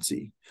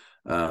efficiency.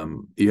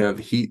 You have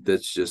heat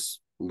that's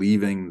just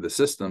leaving the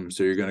system,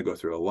 so you're going to go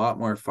through a lot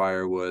more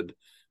firewood,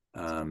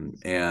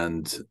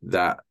 and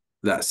that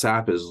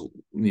sap is,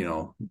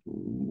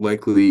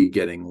 likely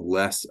getting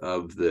less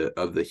of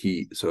the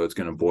heat, so it's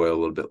going to boil a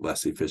little bit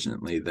less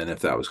efficiently than if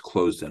that was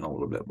closed in a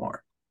little bit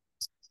more.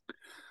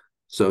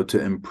 So to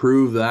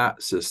improve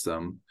that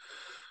system,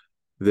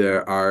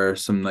 there are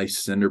some nice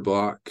cinder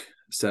block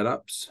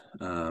setups.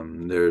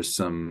 There's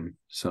some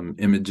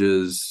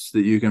images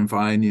that you can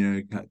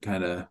find,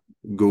 kind of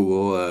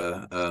Google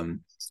a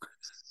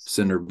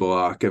cinder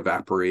block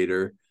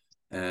evaporator,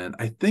 and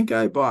I think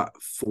I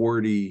bought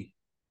 40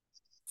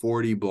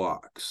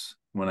 blocks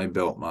when I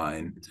built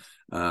mine.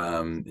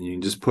 And you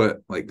can just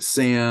put like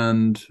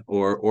sand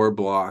or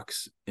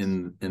blocks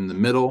in the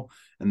middle,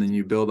 and then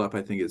you build up,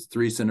 I think it's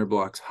 3 cinder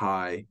blocks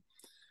high,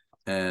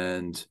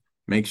 and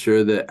make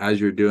sure that as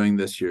you're doing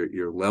this,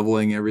 you're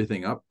leveling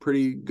everything up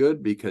pretty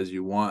good, because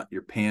you want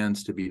your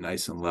pans to be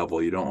nice and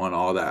level. You don't want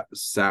all that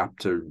sap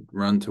to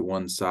run to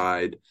one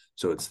side,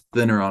 so it's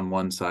thinner on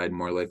one side,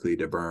 more likely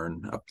to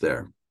burn up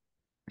there.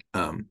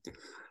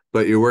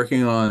 But you're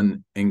working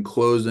on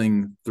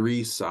enclosing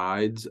 3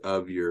 sides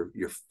of your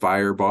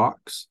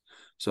firebox.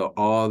 So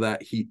all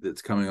that heat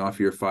that's coming off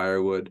your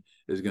firewood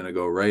is going to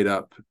go right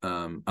up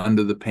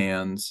under the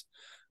pans.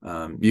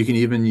 You can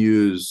even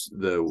use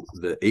the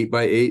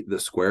 8x8, the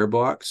square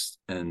blocks,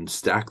 and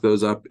stack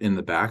those up in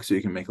the back, so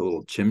you can make a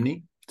little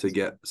chimney to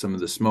get some of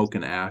the smoke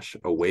and ash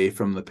away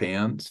from the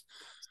pans.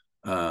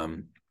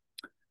 And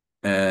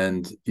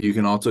you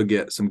can also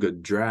get some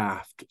good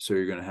draft, so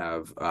you're going to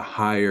have a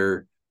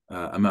higher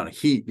amount of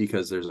heat,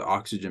 because there's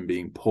oxygen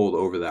being pulled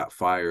over that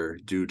fire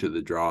due to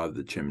the draw of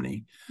the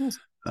chimney.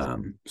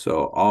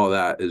 So all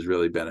that is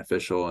really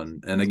beneficial.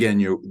 And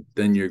again, you're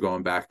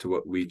going back to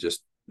what we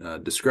just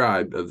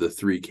described of the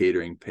 3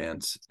 catering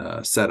pans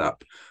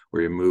setup,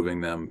 where you're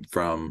moving them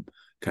from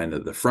kind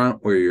of the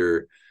front,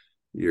 where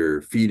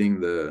you're feeding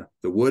the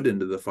wood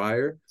into the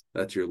fire.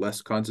 That's your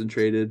less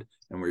concentrated,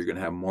 and where you're going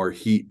to have more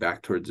heat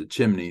back towards the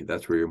chimney,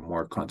 that's where your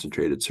more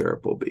concentrated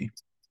syrup will be.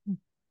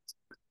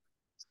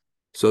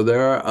 So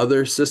there are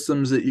other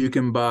systems that you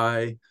can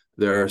buy.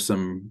 There are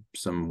some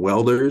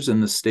welders in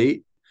the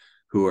state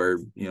who are,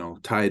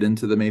 tied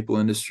into the maple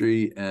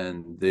industry,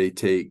 and they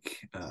take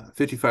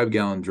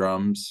 55-gallon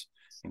drums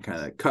and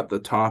kind of cut the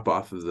top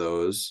off of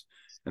those.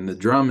 And the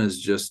drum is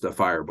just a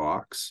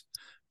firebox,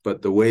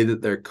 but the way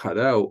that they're cut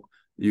out,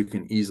 you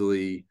can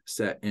easily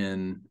set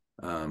in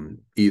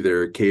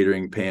either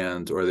catering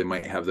pans, or they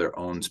might have their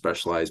own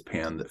specialized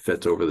pan that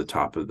fits over the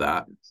top of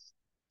that.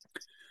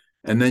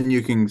 And then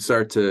you can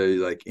start to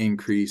like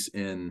increase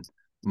in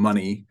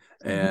money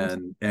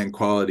and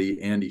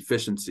quality and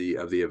efficiency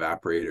of the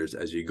evaporators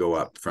as you go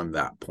up from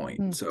that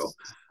point. So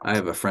I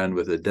have a friend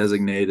with a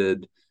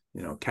designated,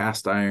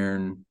 cast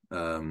iron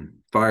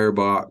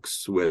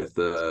firebox with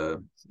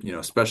a,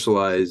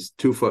 specialized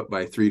 2-foot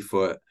by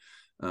 3-foot,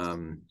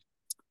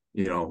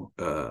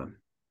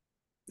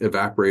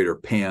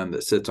 evaporator pan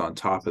that sits on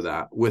top of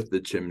that with the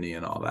chimney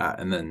and all that.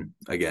 And then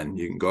again,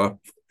 you can go up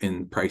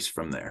in price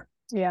from there.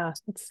 Yeah,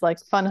 it's like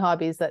fun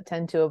hobbies that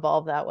tend to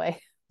evolve that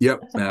way.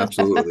 Yep,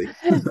 absolutely.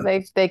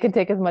 They can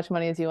take as much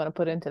money as you want to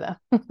put into them.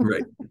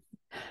 Right.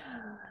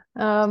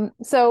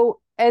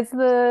 So as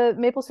the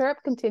maple syrup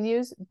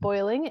continues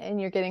boiling and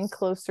you're getting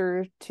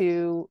closer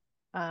to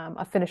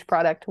a finished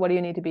product, what do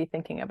you need to be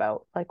thinking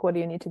about? Like, what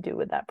do you need to do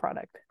with that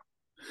product?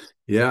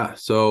 Yeah.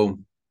 So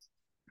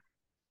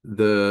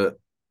there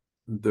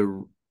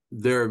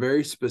are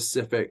very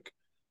specific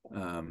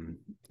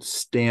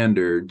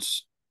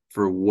standards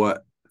for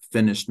what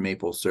finished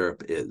maple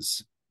syrup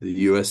is.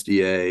 The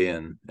USDA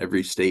and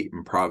every state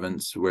and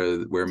province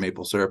where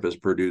maple syrup is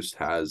produced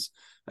has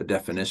a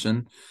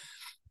definition,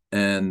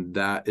 and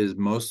that is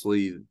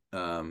mostly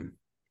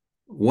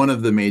one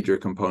of the major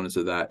components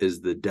of that is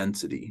the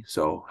density.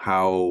 So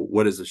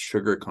what is the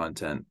sugar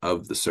content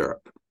of the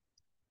syrup?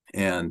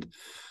 And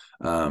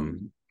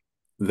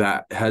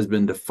that has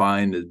been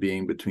defined as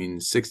being between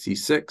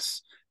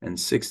 66 and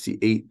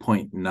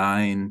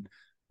 68.9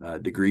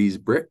 degrees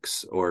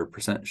Brix or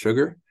percent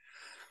sugar.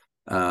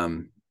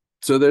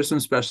 So there's some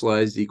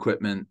specialized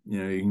equipment, you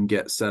can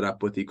get set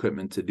up with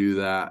equipment to do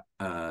that,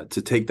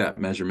 to take that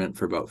measurement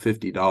for about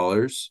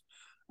 $50.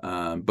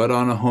 But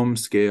on a home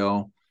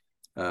scale,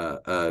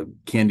 a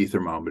candy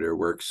thermometer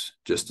works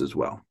just as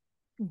well.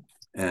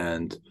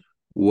 And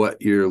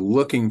what you're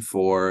looking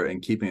for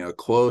and keeping a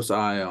close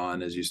eye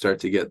on as you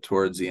start to get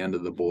towards the end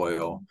of the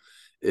boil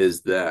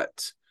is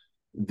that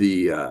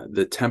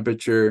the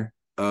temperature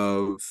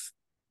of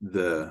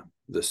the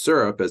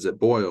syrup as it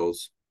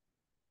boils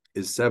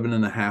is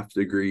 7.5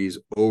 degrees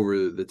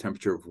over the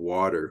temperature of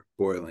water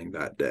boiling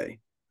that day.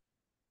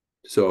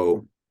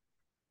 So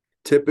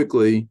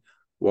typically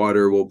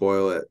water will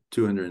boil at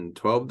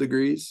 212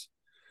 degrees.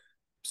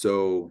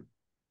 So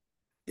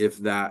if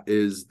that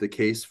is the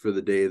case for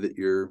the day that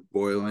you're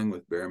boiling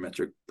with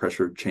barometric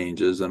pressure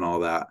changes and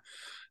all that,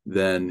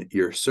 then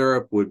your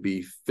syrup would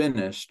be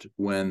finished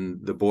when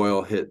the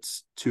boil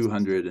hits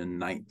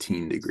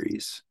 219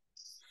 degrees.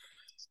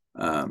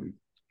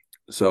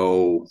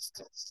 So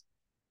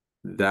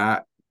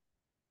that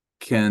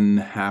can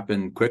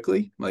happen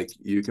quickly. Like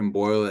you can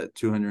boil at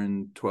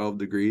 212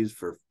 degrees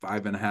for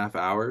 5.5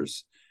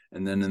 hours.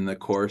 And then in the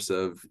course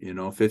of,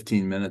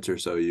 15 minutes or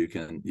so, you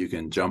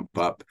can jump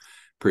up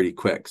pretty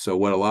quick. So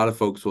what a lot of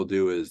folks will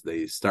do is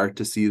they start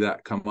to see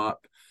that come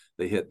up.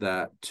 They hit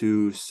that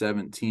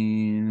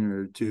 217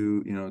 or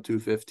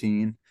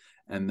 215,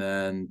 and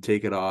then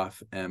take it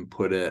off and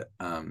put it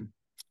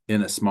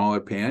in a smaller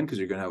pan, because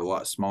you're going to have a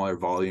lot smaller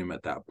volume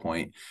at that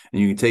point.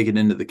 And you can take it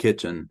into the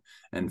kitchen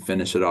and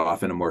finish it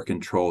off in a more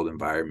controlled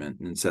environment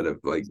instead of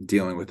like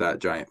dealing with that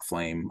giant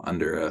flame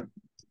under a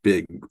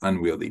big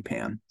unwieldy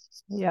pan.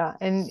 Yeah.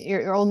 And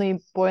you're only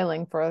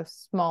boiling for a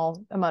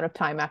small amount of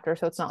time after.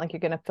 So it's not like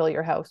you're going to fill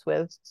your house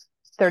with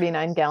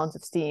 39 gallons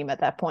of steam at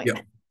that point.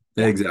 Yeah.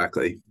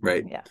 Exactly.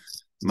 Right. Yeah.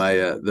 My,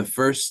 the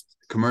first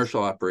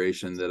commercial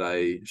operation that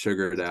I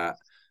sugared at,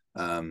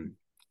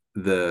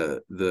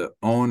 the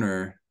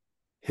owner,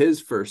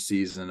 his first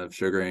season of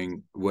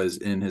sugaring was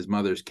in his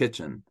mother's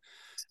kitchen.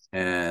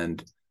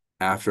 And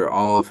after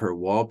all of her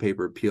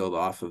wallpaper peeled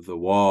off of the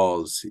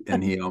walls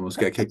and he almost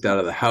got kicked out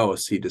of the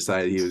house, he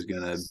decided he was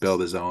going to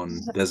build his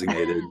own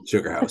designated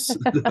sugar house.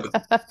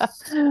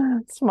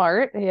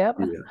 Smart. Yep.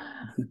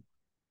 Yeah.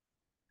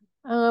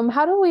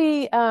 How do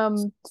we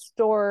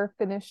store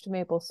finished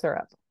maple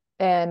syrup?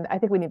 And I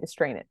think we need to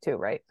strain it too,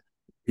 right?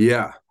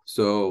 Yeah.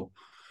 So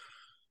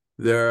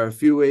there are a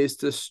few ways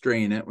to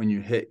strain it when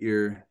you hit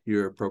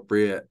your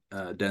appropriate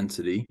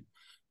density.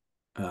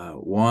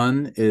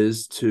 One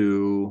is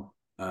to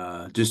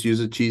just use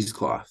a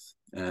cheesecloth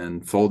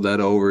and fold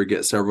that over,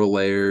 get several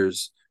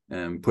layers,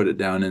 and put it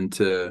down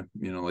into,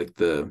 like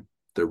the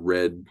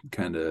red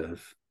kind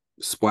of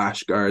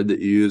splash guard that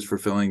you use for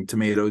filling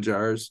tomato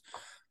jars,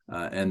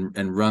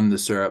 and run the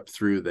syrup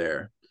through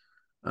there.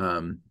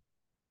 Then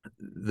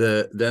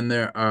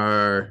there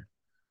are,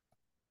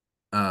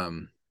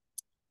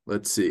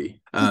 let's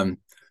see.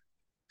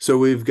 So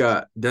we've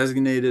got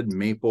designated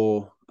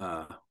maple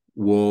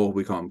wool,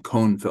 we call them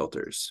cone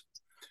filters.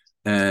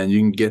 And you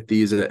can get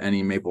these at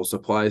any maple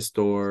supply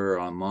store or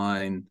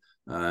online.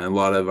 A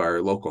lot of our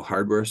local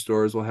hardware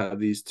stores will have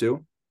these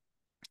too.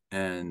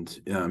 And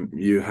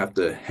you have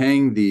to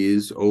hang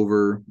these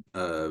over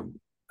a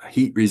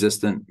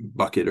heat-resistant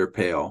bucket or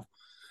pail.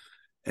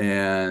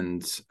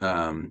 And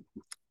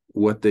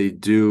what they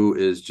do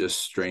is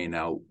just strain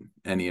out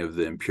any of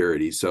the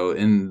impurities. So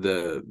in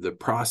the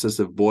process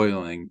of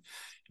boiling,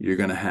 you're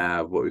going to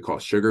have what we call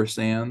sugar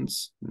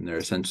sands, and they're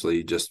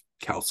essentially just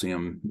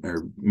calcium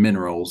or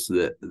minerals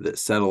that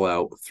settle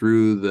out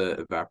through the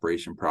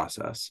evaporation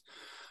process.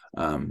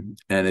 And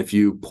if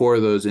you pour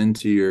those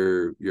into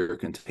your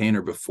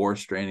container before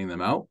straining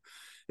them out,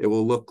 it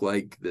will look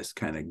like this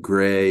kind of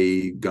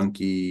gray,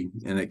 gunky,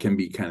 and it can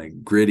be kind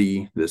of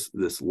gritty,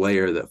 this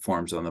layer that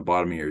forms on the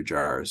bottom of your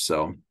jars.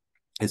 So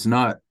it's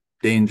not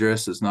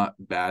dangerous. It's not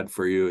bad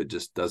for you. It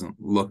just doesn't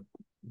look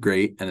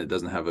great, and it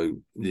doesn't have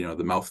the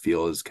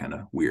mouthfeel is kind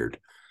of weird.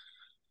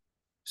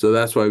 So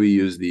that's why we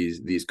use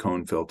these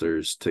cone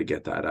filters to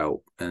get that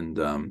out.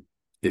 And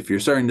if you're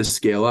starting to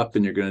scale up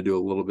and you're going to do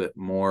a little bit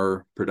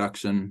more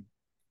production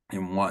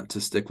and want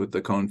to stick with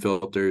the cone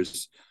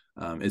filters,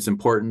 it's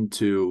important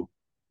to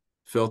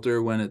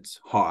filter when it's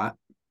hot.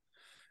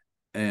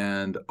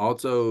 And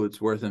also it's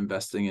worth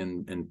investing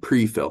in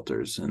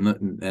pre-filters,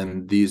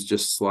 and these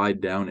just slide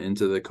down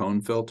into the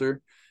cone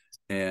filter.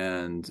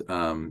 And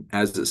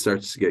as it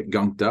starts to get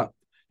gunked up,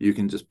 you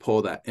can just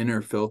pull that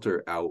inner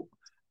filter out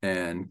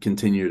and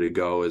continue to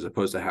go, as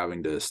opposed to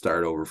having to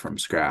start over from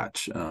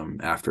scratch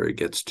after it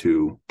gets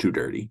too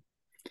dirty.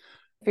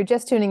 If you're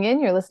just tuning in,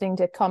 you're listening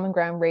to Common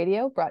Ground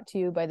Radio, brought to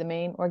you by the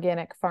Maine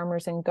Organic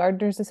Farmers and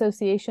Gardeners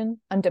Association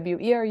on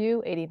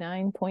WERU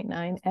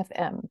 89.9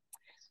 FM.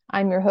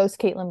 I'm your host,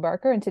 Caitlin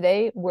Barker, and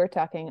today we're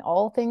talking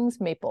all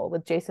things maple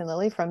with Jason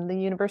Lilly from the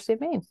University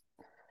of Maine.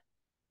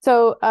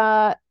 So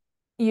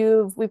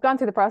we've gone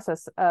through the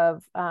process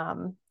of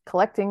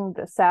collecting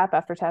the sap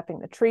after tapping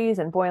the trees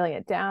and boiling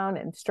it down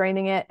and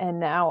straining it, and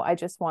now I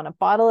just want to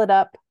bottle it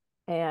up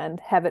and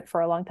have it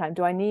for a long time.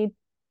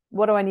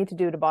 What do I need to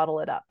do to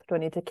bottle it up? Do I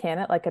need to can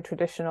it like a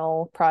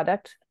traditional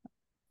product?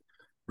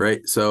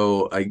 Right.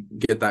 So I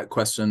get that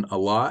question a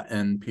lot,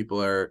 and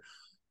people are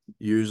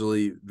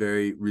usually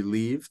very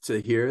relieved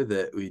to hear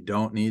that we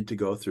don't need to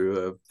go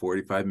through a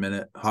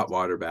 45-minute hot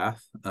water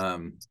bath.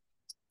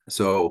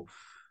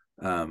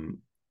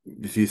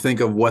 If you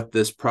think of what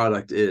this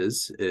product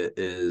is, it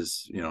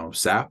is,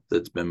 sap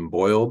that's been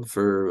boiled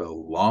for a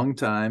long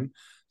time.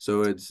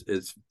 So it's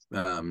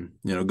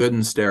good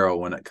and sterile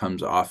when it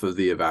comes off of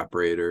the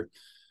evaporator.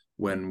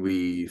 When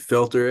we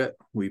filter it,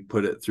 we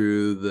put it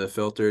through the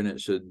filter, and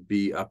it should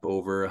be up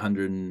over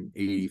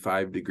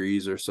 185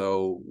 degrees or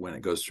so when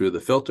it goes through the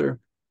filter.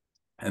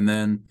 And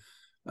then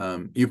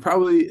it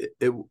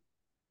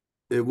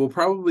will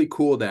probably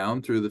cool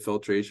down through the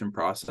filtration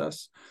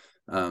process.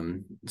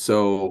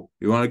 So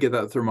you want to get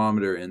that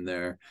thermometer in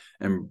there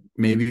and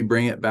maybe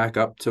bring it back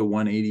up to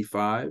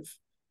 185.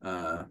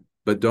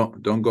 But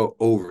don't go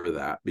over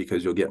that,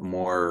 because you'll get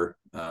more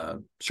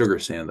sugar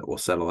sand that will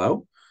settle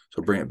out.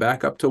 So bring it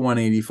back up to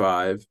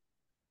 185,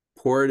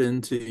 pour it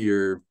into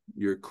your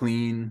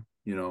clean,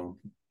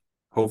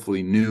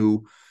 hopefully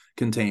new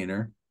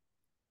container,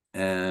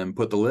 and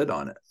put the lid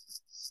on it.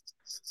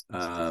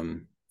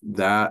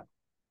 That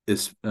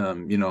is,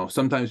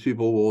 sometimes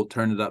people will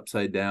turn it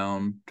upside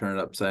down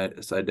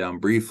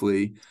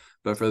briefly,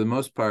 but for the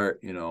most part,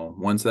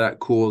 once that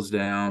cools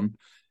down,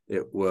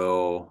 it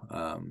will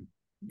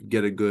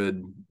get a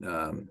good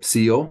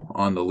seal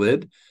on the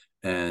lid,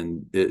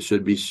 and it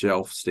should be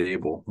shelf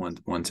stable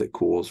once it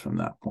cools from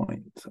that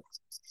point. So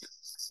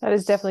that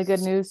is definitely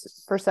good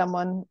news for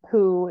someone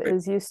who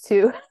is used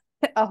to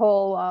a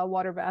whole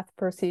water bath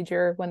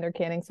procedure when they're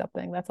canning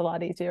something. That's a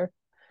lot easier.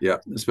 Yeah,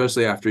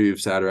 especially after you've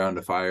sat around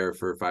a fire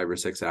for 5 or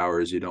 6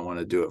 hours, you don't want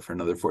to do it for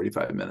another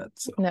 45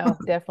 minutes. So. No,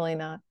 definitely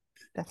not.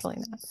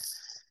 Definitely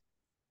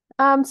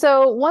not.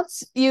 So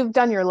once you've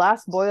done your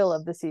last boil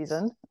of the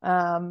season,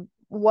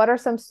 what are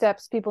some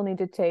steps people need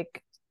to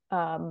take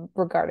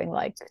regarding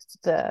like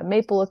the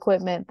maple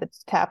equipment, the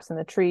taps and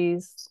the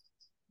trees?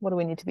 What do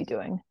we need to be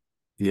doing?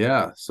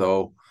 Yeah.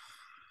 So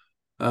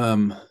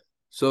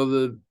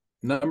the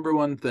number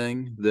one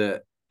thing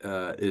that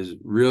is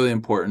really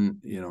important,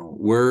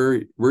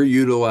 we're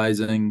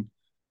utilizing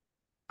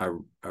a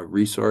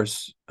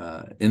resource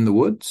in the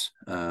woods.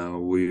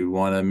 We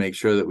want to make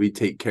sure that we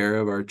take care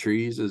of our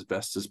trees as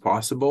best as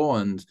possible.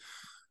 And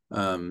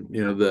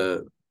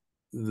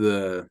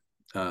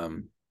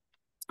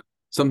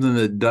something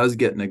that does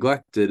get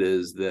neglected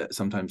is that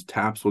sometimes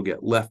taps will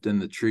get left in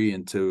the tree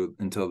until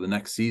the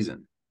next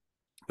season.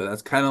 But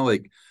that's kind of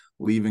like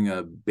leaving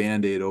a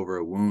Band-Aid over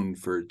a wound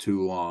for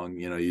too long.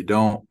 You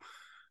don't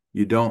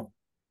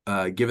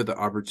give it the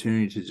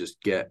opportunity to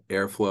just get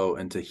airflow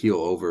and to heal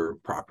over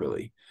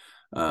properly.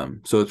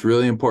 So it's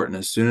really important,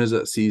 as soon as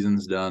that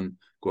season's done,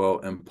 go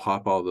out and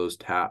pop all those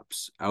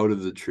taps out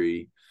of the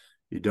tree.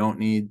 You don't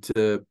need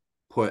to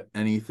put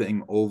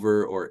anything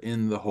over or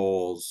in the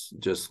holes.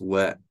 Just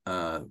let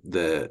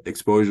the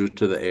exposure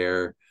to the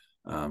air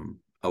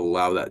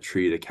allow that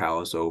tree to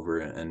callus over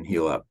and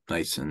heal up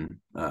nice and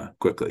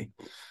quickly.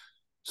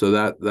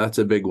 So that's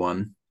a big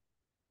one.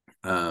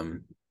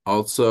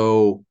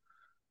 Also,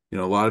 a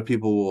lot of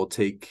people will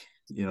take,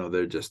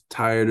 they're just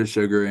tired of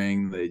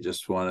sugaring. They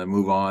just want to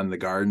move on. The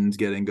garden's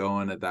getting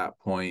going at that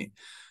point.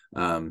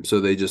 So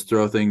they just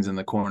throw things in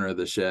the corner of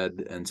the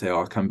shed and say,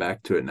 I'll come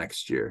back to it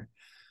next year.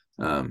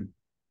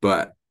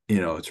 But,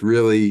 it's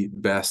really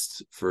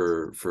best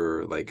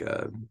for like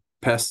a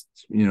pest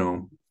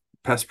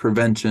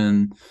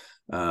prevention,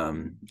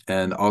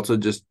 and also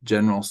just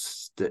general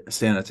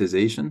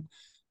sanitization,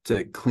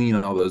 to clean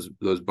all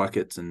those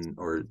buckets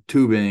or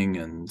tubing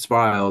and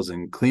spiles,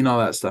 and clean all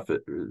that stuff as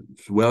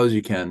well as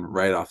you can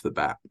right off the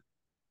bat.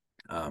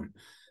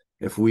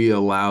 If we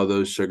allow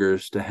those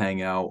sugars to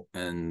hang out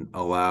and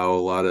allow a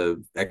lot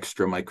of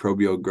extra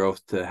microbial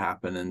growth to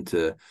happen and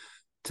to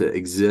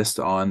exist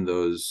on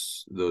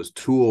those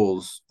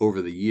tools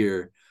over the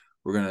year,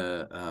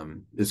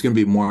 it's gonna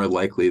be more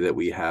likely that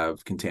we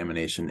have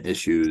contamination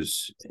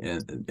issues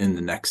in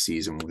the next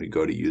season when we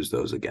go to use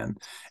those again.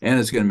 And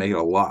it's gonna make it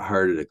a lot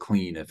harder to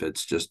clean if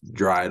it's just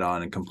dried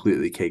on and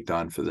completely caked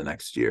on for the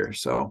next year.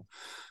 So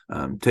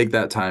take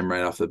that time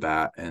right off the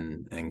bat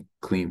and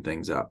clean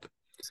things up.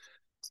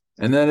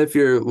 And then if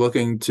you're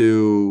looking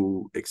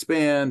to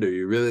expand, or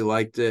you really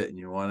liked it and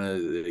you want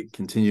to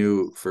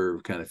continue for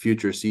kind of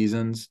future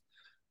seasons,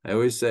 I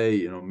always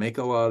say, make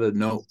a lot of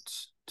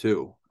notes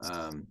too.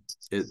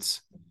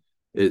 It's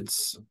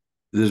it's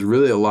there's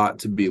really a lot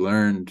to be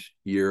learned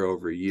year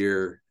over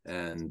year.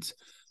 And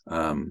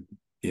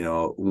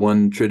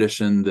one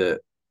tradition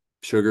that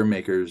sugar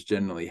makers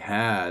generally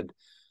had,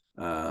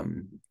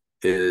 um,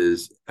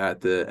 is at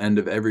the end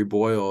of every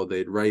boil,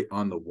 they'd write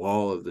on the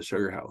wall of the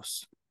sugar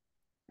house.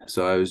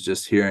 So I was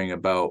just hearing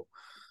about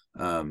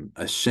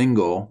a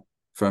shingle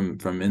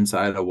from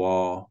inside a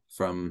wall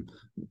from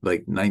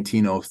like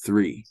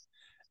 1903,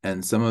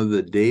 and some of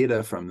the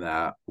data from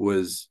that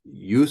was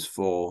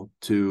useful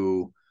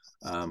to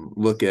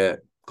look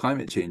at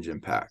climate change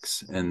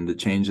impacts and the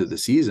change of the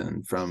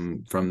season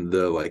from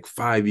the like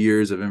 5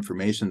 years of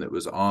information that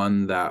was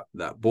on that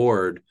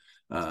board,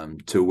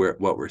 to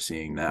what we're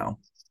seeing now.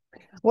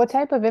 What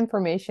type of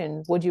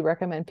information would you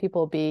recommend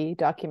people be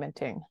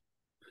documenting?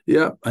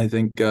 Yeah, I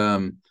think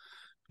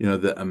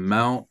the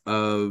amount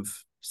of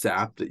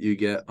sap that you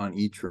get on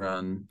each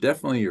run,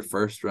 definitely your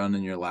first run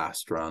and your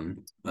last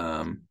run.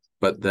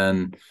 But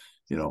then,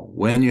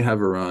 when you have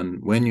a run,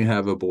 when you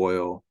have a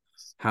boil,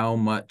 how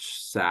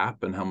much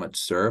sap and how much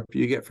syrup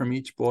you get from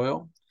each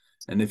boil.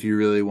 And if you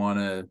really want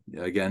to,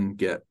 again,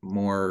 get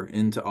more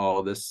into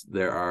all this,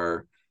 there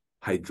are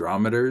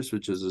hydrometers,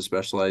 which is a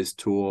specialized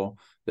tool.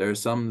 There are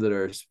some that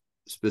are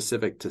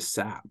specific to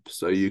sap,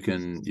 so you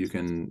can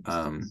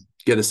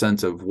get a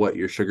sense of what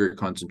your sugar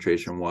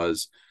concentration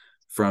was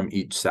from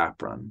each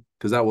sap run,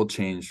 because that will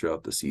change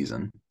throughout the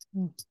season.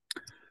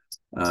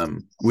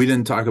 We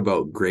didn't talk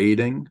about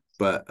grading,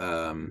 but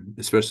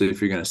especially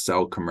if you're going to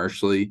sell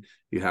commercially,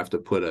 you have to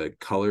put a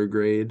color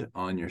grade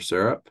on your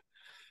syrup,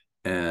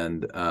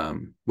 and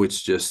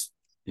which just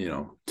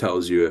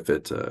tells you if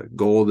it's a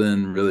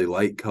golden, really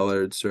light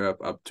colored syrup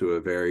up to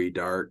a very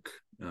dark,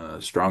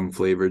 strong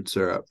flavored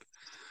syrup.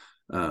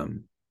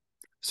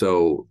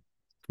 So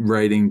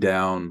writing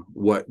down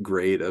what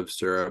grade of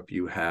syrup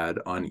you had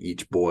on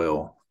each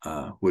boil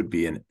would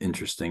be an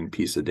interesting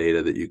piece of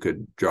data that you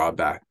could draw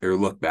back or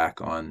look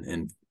back on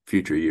in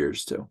future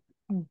years too.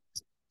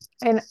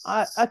 And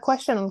a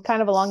question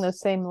kind of along those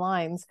same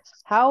lines,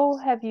 how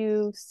have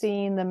you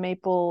seen the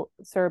maple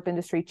syrup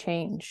industry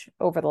change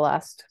over the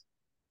last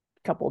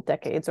couple of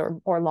decades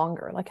or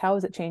longer? Like, how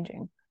is it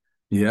changing?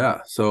 Yeah.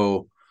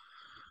 So,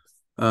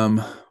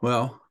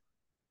 well,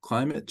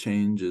 climate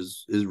change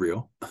is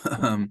real.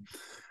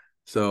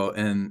 So,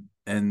 and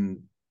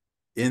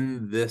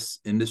in this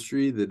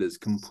industry that is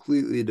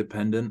completely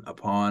dependent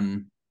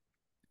upon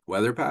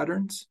weather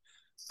patterns,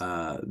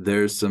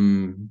 there's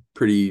some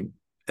pretty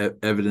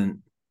evident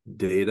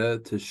data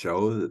to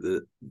show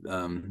that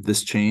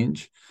this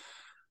change.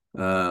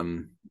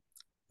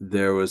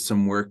 There was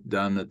some work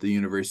done at the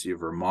University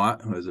of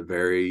Vermont, who has a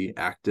very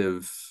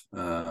active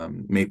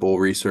maple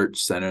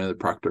research center, the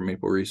Proctor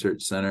Maple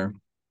Research Center,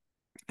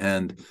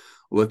 and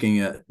looking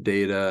at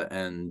data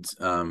and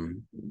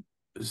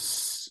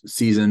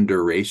season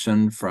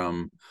duration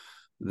from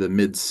the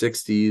mid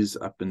 60s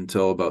up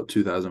until about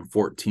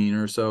 2014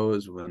 or so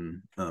is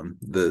when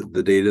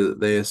the data that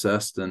they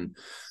assessed, and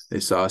they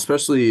saw,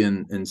 especially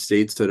in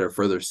states that are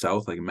further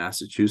south like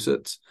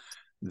Massachusetts,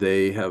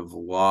 they have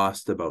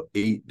lost about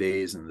 8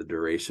 days in the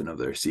duration of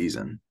their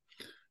season.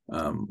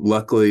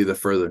 Luckily, the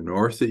further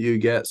north that you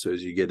get, so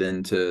as you get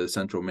into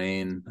central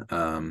Maine,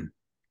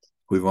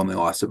 we've only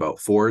lost about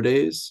 4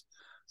 days,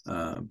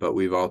 but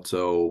we've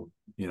also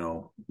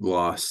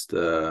lost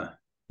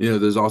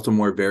there's also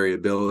more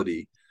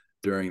variability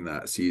during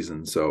that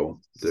season. So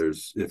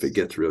if it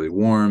gets really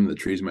warm, the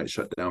trees might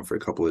shut down for a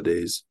couple of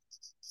days.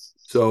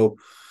 So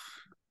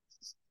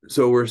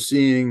we're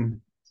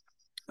seeing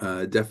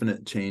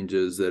definite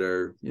changes that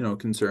are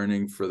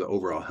concerning for the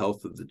overall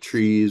health of the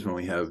trees when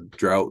we have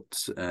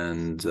droughts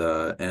and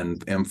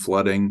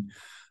flooding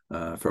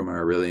from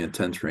our really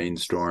intense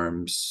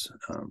rainstorms.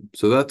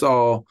 So that's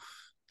all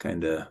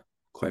kind of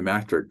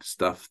climactic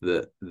stuff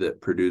that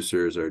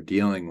producers are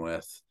dealing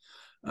with,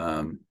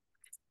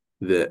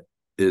 that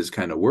is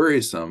kind of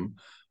worrisome.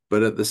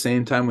 But at the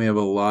same time, we have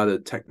a lot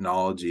of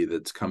technology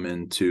that's come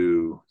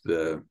into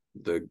the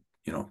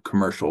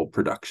commercial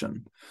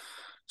production.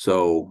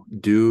 So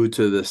due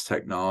to this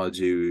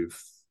technology,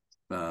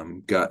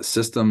 we've got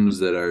systems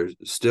that are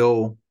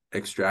still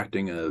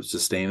extracting a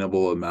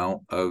sustainable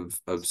amount of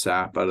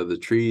sap out of the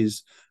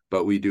trees,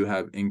 but we do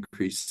have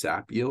increased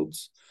sap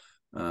yields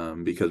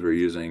because we're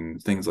using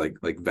things like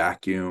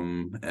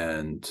vacuum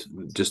and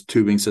just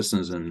tubing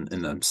systems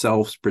in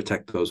themselves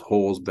protect those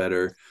holes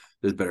better.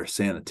 There's better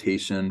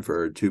sanitation for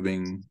our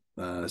tubing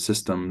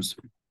systems.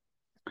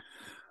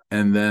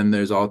 And then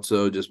there's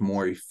also just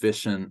more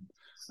efficient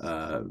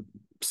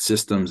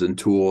systems and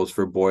tools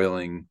for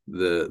boiling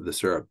the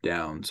syrup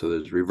down. So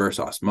there's reverse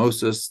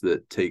osmosis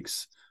that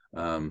takes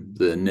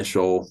the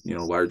initial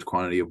large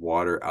quantity of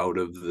water out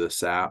of the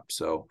sap,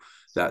 so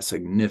that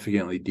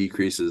significantly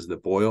decreases the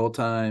boil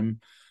time,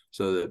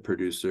 so that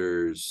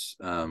producers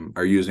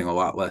are using a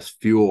lot less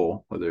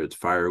fuel, whether it's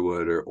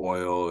firewood or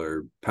oil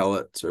or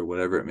pellets or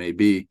whatever it may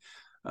be,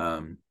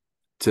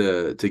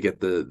 to get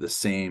the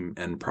same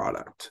end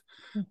product.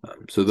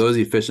 So those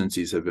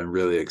efficiencies have been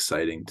really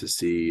exciting to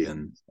see,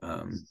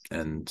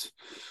 and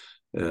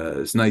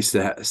it's nice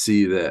to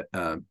see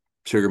that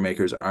sugar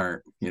makers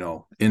aren't,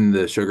 in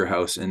the sugar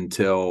house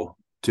until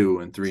 2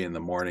 and 3 in the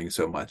morning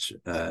so much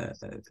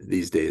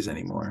these days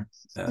anymore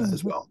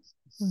as well.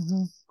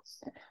 Mm-hmm.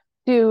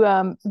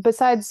 Do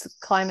besides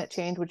climate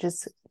change, which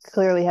is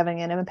clearly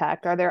having an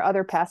impact, are there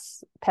other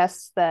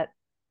pests that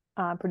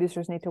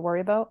producers need to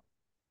worry about?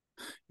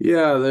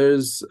 Yeah,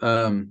 there's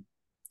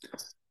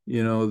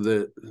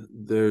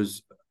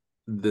there's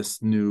this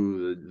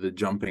the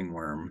jumping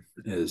worm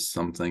is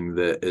something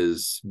that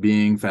is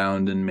being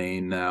found in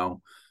Maine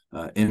now,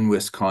 in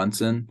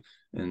Wisconsin,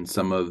 and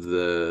some of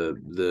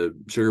the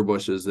sugar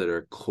bushes that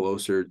are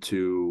closer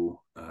to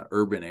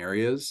urban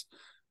areas.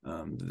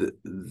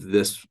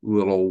 This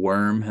little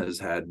worm has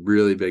had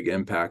really big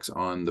impacts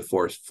on the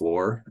forest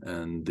floor,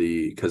 and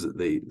because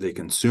they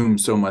consume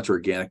so much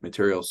organic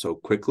material so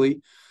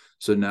quickly.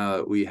 So now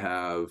that we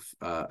have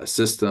a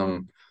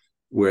system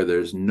where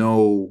there's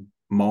no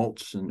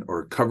mulch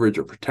or coverage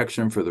or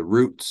protection for the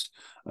roots,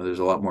 there's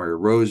a lot more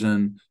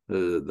erosion.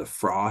 The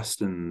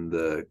frost and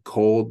the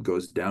cold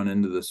goes down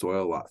into the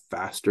soil a lot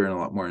faster and a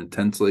lot more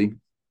intensely.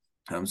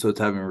 So it's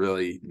having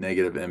really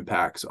negative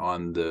impacts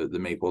on the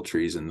maple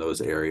trees in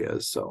those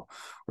areas. So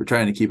we're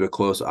trying to keep a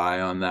close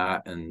eye on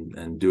that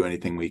and do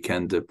anything we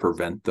can to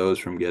prevent those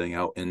from getting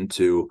out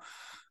into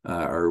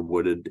our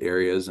wooded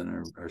areas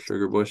and our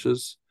sugar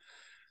bushes.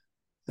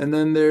 And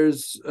then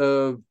there's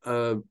a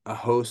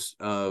host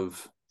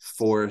of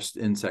forest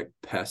insect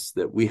pests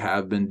that we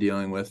have been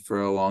dealing with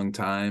for a long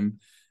time,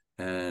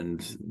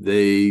 and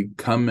they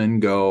come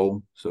and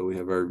go. So we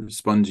have our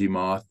spongy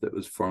moth that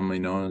was formerly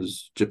known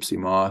as gypsy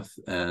moth,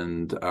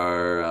 and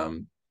our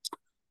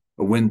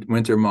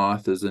winter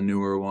moth is a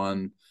newer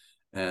one.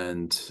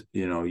 And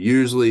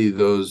usually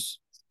those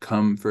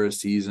come for a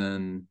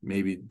season,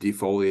 maybe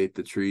defoliate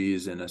the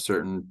trees in a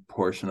certain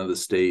portion of the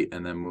state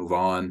and then move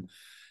on,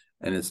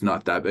 and it's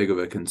not that big of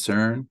a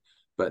concern.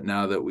 But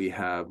now that we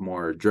have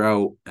more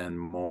drought and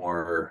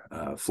more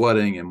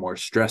flooding and more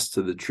stress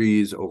to the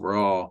trees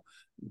overall,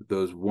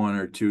 those 1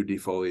 or 2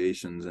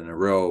 defoliations in a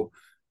row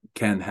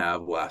can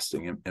have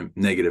lasting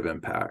negative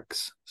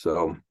impacts.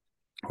 So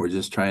we're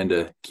just trying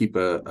to keep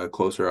a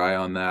closer eye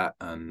on that,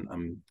 and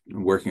I'm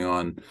working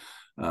on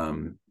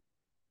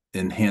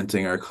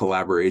enhancing our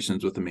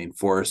collaborations with the Maine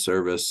Forest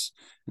Service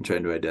and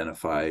trying to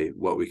identify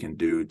what we can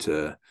do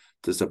to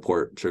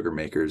support sugar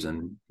makers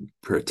and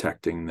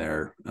protecting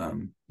their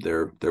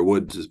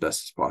woods as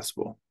best as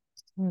possible.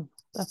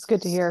 That's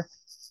good to hear.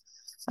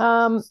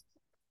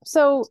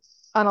 So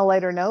on a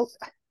lighter note,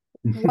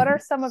 what are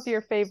some of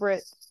your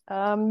favorite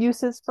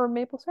uses for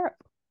maple syrup?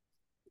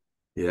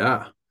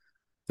 Yeah,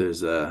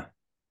 there's a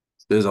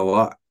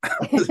lot.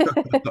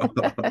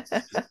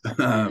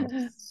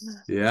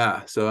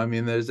 Yeah, so I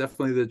mean, there's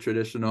definitely the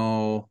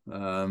traditional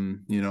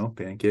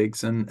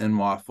pancakes and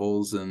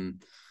waffles,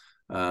 and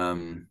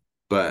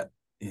but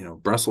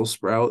Brussels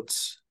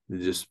sprouts, you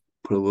just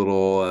put a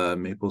little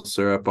maple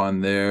syrup on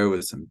there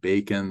with some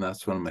bacon.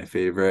 That's one of my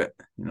favorite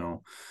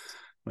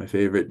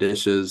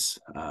dishes.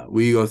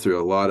 We go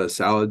through a lot of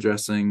salad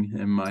dressing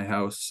in my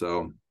house,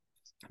 so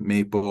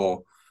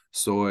maple,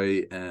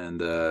 soy,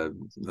 and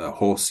the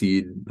whole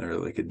seed, or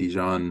like a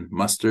Dijon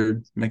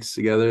mustard mixed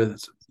together.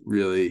 That's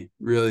really,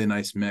 really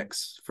nice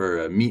mix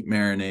for a meat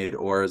marinade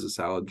or as a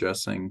salad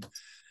dressing.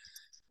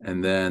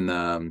 And then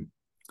I'm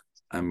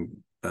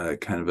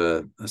kind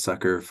of a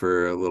sucker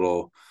for a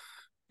little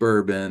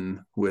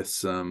bourbon with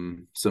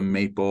some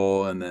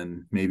maple, and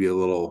then maybe a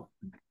little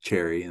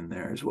cherry in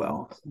there as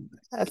well.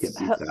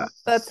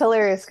 That's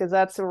hilarious, because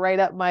that's right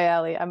up my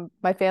alley.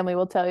 My family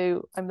will tell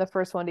you I'm the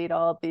first one to eat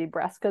all of the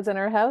brassicas in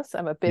our house.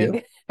 I'm a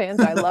big fan,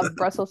 so I love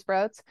Brussels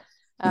sprouts.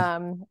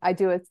 I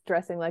do a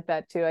dressing like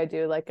that too. I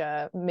do like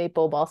a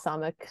maple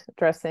balsamic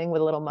dressing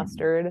with a little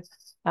mustard.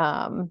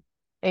 And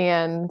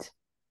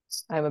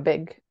I'm a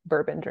big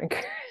bourbon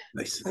drinker.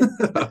 Nice.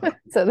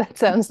 So that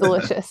sounds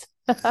delicious.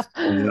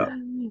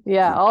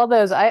 Yeah, all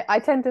those. I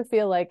tend to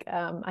feel like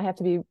I have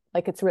to be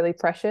like, it's really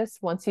precious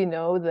once you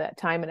know that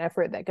time and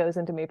effort that goes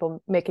into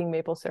making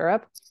maple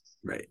syrup.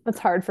 Right. It's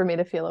hard for me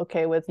to feel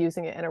okay with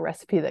using it in a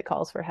recipe that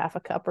calls for half a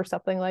cup or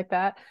something like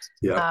that.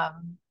 Yeah.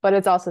 But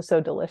it's also so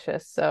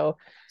delicious. So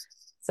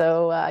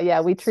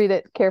yeah, we treat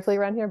it carefully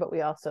around here, but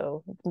we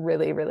also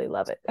really, really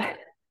love it.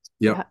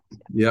 Yep.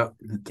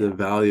 It's a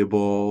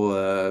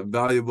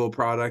valuable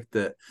product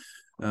that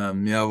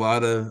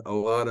a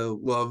lot of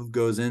love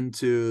goes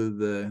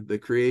into the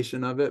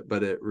creation of it,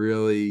 but it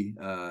really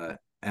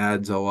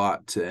adds a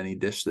lot to any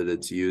dish that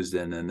it's used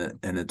in,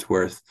 and it's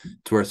worth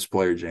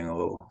splurging a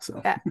little.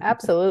 So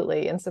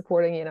absolutely, and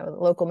supporting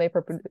local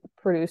maple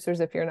producers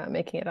if you're not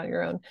making it on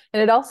your own.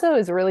 And it also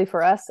is really,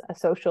 for us, a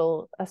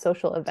social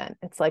event.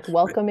 It's like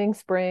welcoming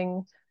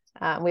spring.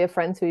 We have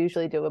friends who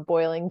usually do a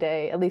boiling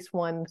day, at least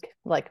one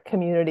like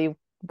community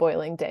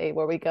boiling day,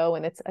 where we go,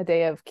 and it's a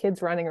day of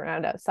kids running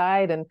around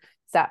outside and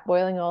sap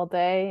boiling all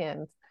day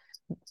and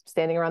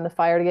standing around the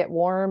fire to get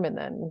warm, and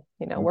then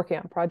working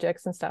on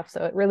projects and stuff.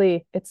 So it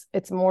really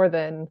it's more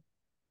than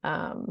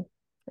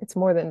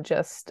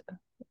just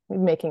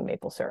making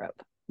maple syrup.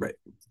 Right.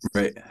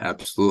 Right.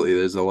 Absolutely.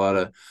 There's a lot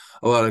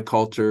of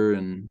culture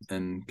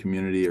and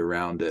community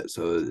around it.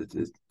 So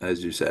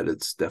as you said,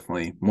 it's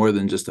definitely more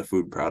than just a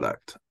food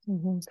product.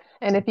 Mm-hmm.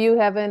 And if you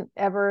haven't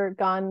ever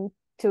gone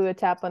to a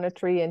tap on a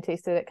tree and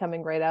tasted it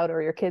coming right out,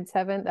 or your kids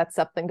haven't, that's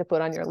something to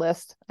put on your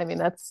list. I mean,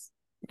 that's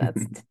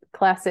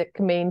classic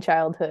Maine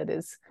childhood,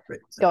 is Right.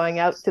 going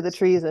out to the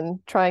trees and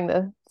trying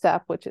the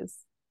sap, which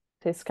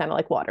tastes kind of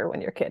like water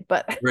when you're a kid,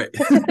 but Right.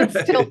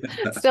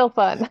 it's still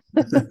fun.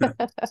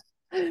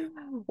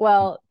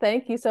 Well,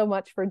 thank you so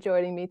much for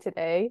joining me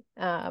today.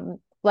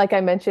 Like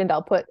I mentioned,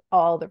 I'll put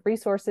all the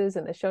resources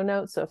in the show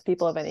notes. So if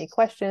people have any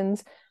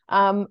questions,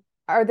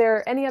 are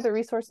there any other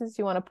resources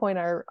you want to point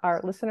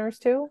our listeners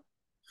to?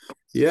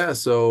 Yeah,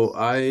 so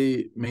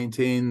I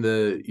maintain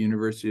the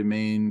University of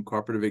Maine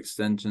Cooperative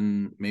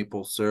Extension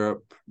maple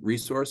syrup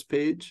resource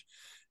page,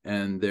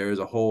 and there's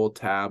a whole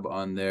tab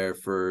on there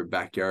for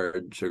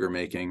backyard sugar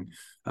making.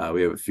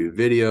 We have a few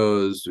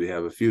videos, we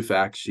have a few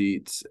fact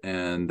sheets,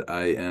 and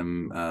I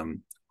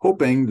am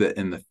hoping that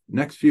in the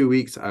next few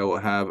weeks I will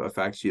have a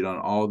fact sheet on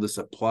all the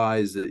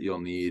supplies that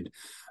you'll need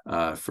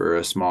for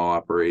a small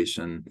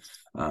operation,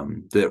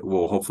 that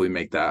will hopefully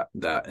make that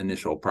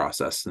initial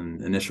process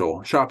and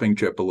initial shopping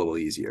trip a little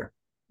easier.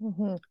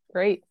 Mm-hmm.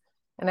 Great.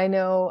 And I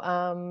know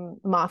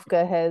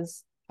MOFGA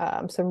has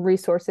some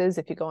resources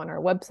if you go on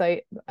our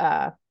website.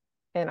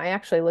 And I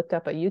actually looked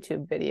up a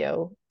YouTube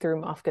video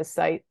through MOFGA's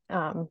site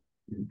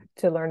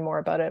to learn more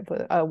about it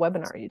with a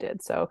webinar you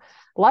did. So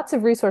lots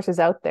of resources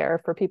out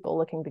there for people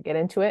looking to get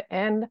into it.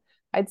 And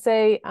I'd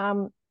say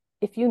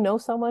if you know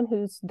someone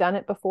who's done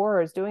it before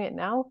or is doing it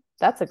now,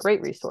 that's a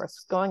great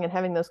resource. Going and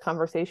having those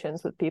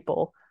conversations with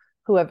people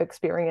who have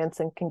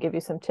experience and can give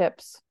you some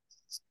tips.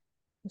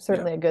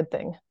 Certainly a good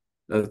thing.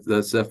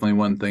 That's definitely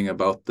one thing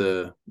about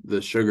the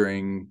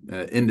sugaring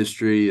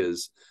industry,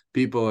 is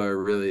people are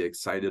really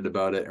excited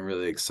about it and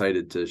really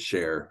excited to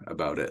share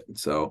about it.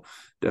 So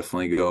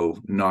definitely go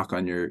knock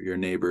on your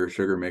neighbor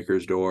sugar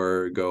maker's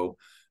door, go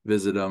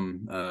visit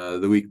them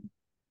the week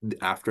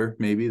after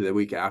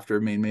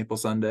Maine Maple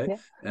Sunday,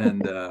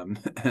 Yeah.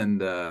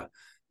 and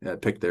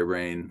pick their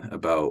brain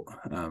about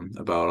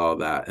all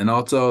that. And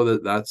also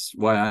that's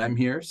why I'm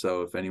here.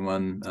 So if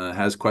anyone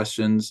has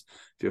questions,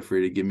 feel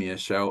free to give me a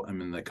shout.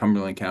 I'm in the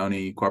Cumberland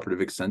County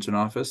Cooperative Extension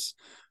Office,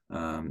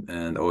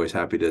 and always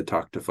happy to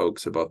talk to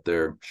folks about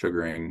their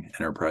sugaring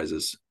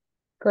enterprises.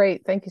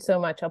 Great. Thank you so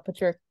much. I'll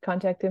put your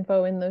contact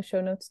info in those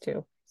show notes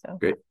too. So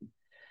great.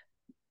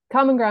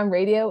 Common Ground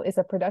Radio is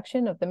a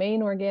production of the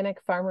Maine Organic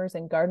Farmers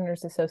and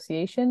Gardeners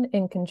Association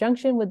in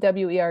conjunction with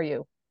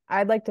WERU.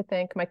 I'd like to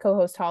thank my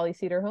co-host Holly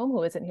Cedarholm,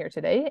 who isn't here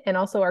today, and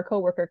also our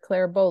co-worker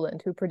Claire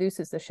Boland, who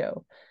produces the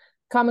show.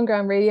 Common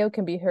Ground Radio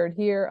can be heard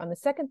here on the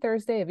second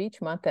Thursday of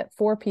each month at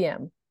 4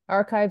 p.m.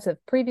 Archives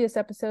of previous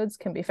episodes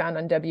can be found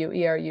on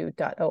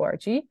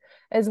weru.org,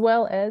 as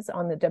well as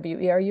on the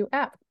WERU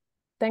app.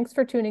 Thanks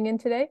for tuning in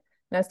today.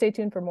 Now stay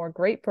tuned for more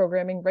great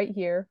programming right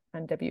here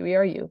on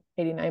WERU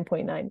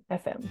 89.9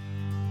 FM.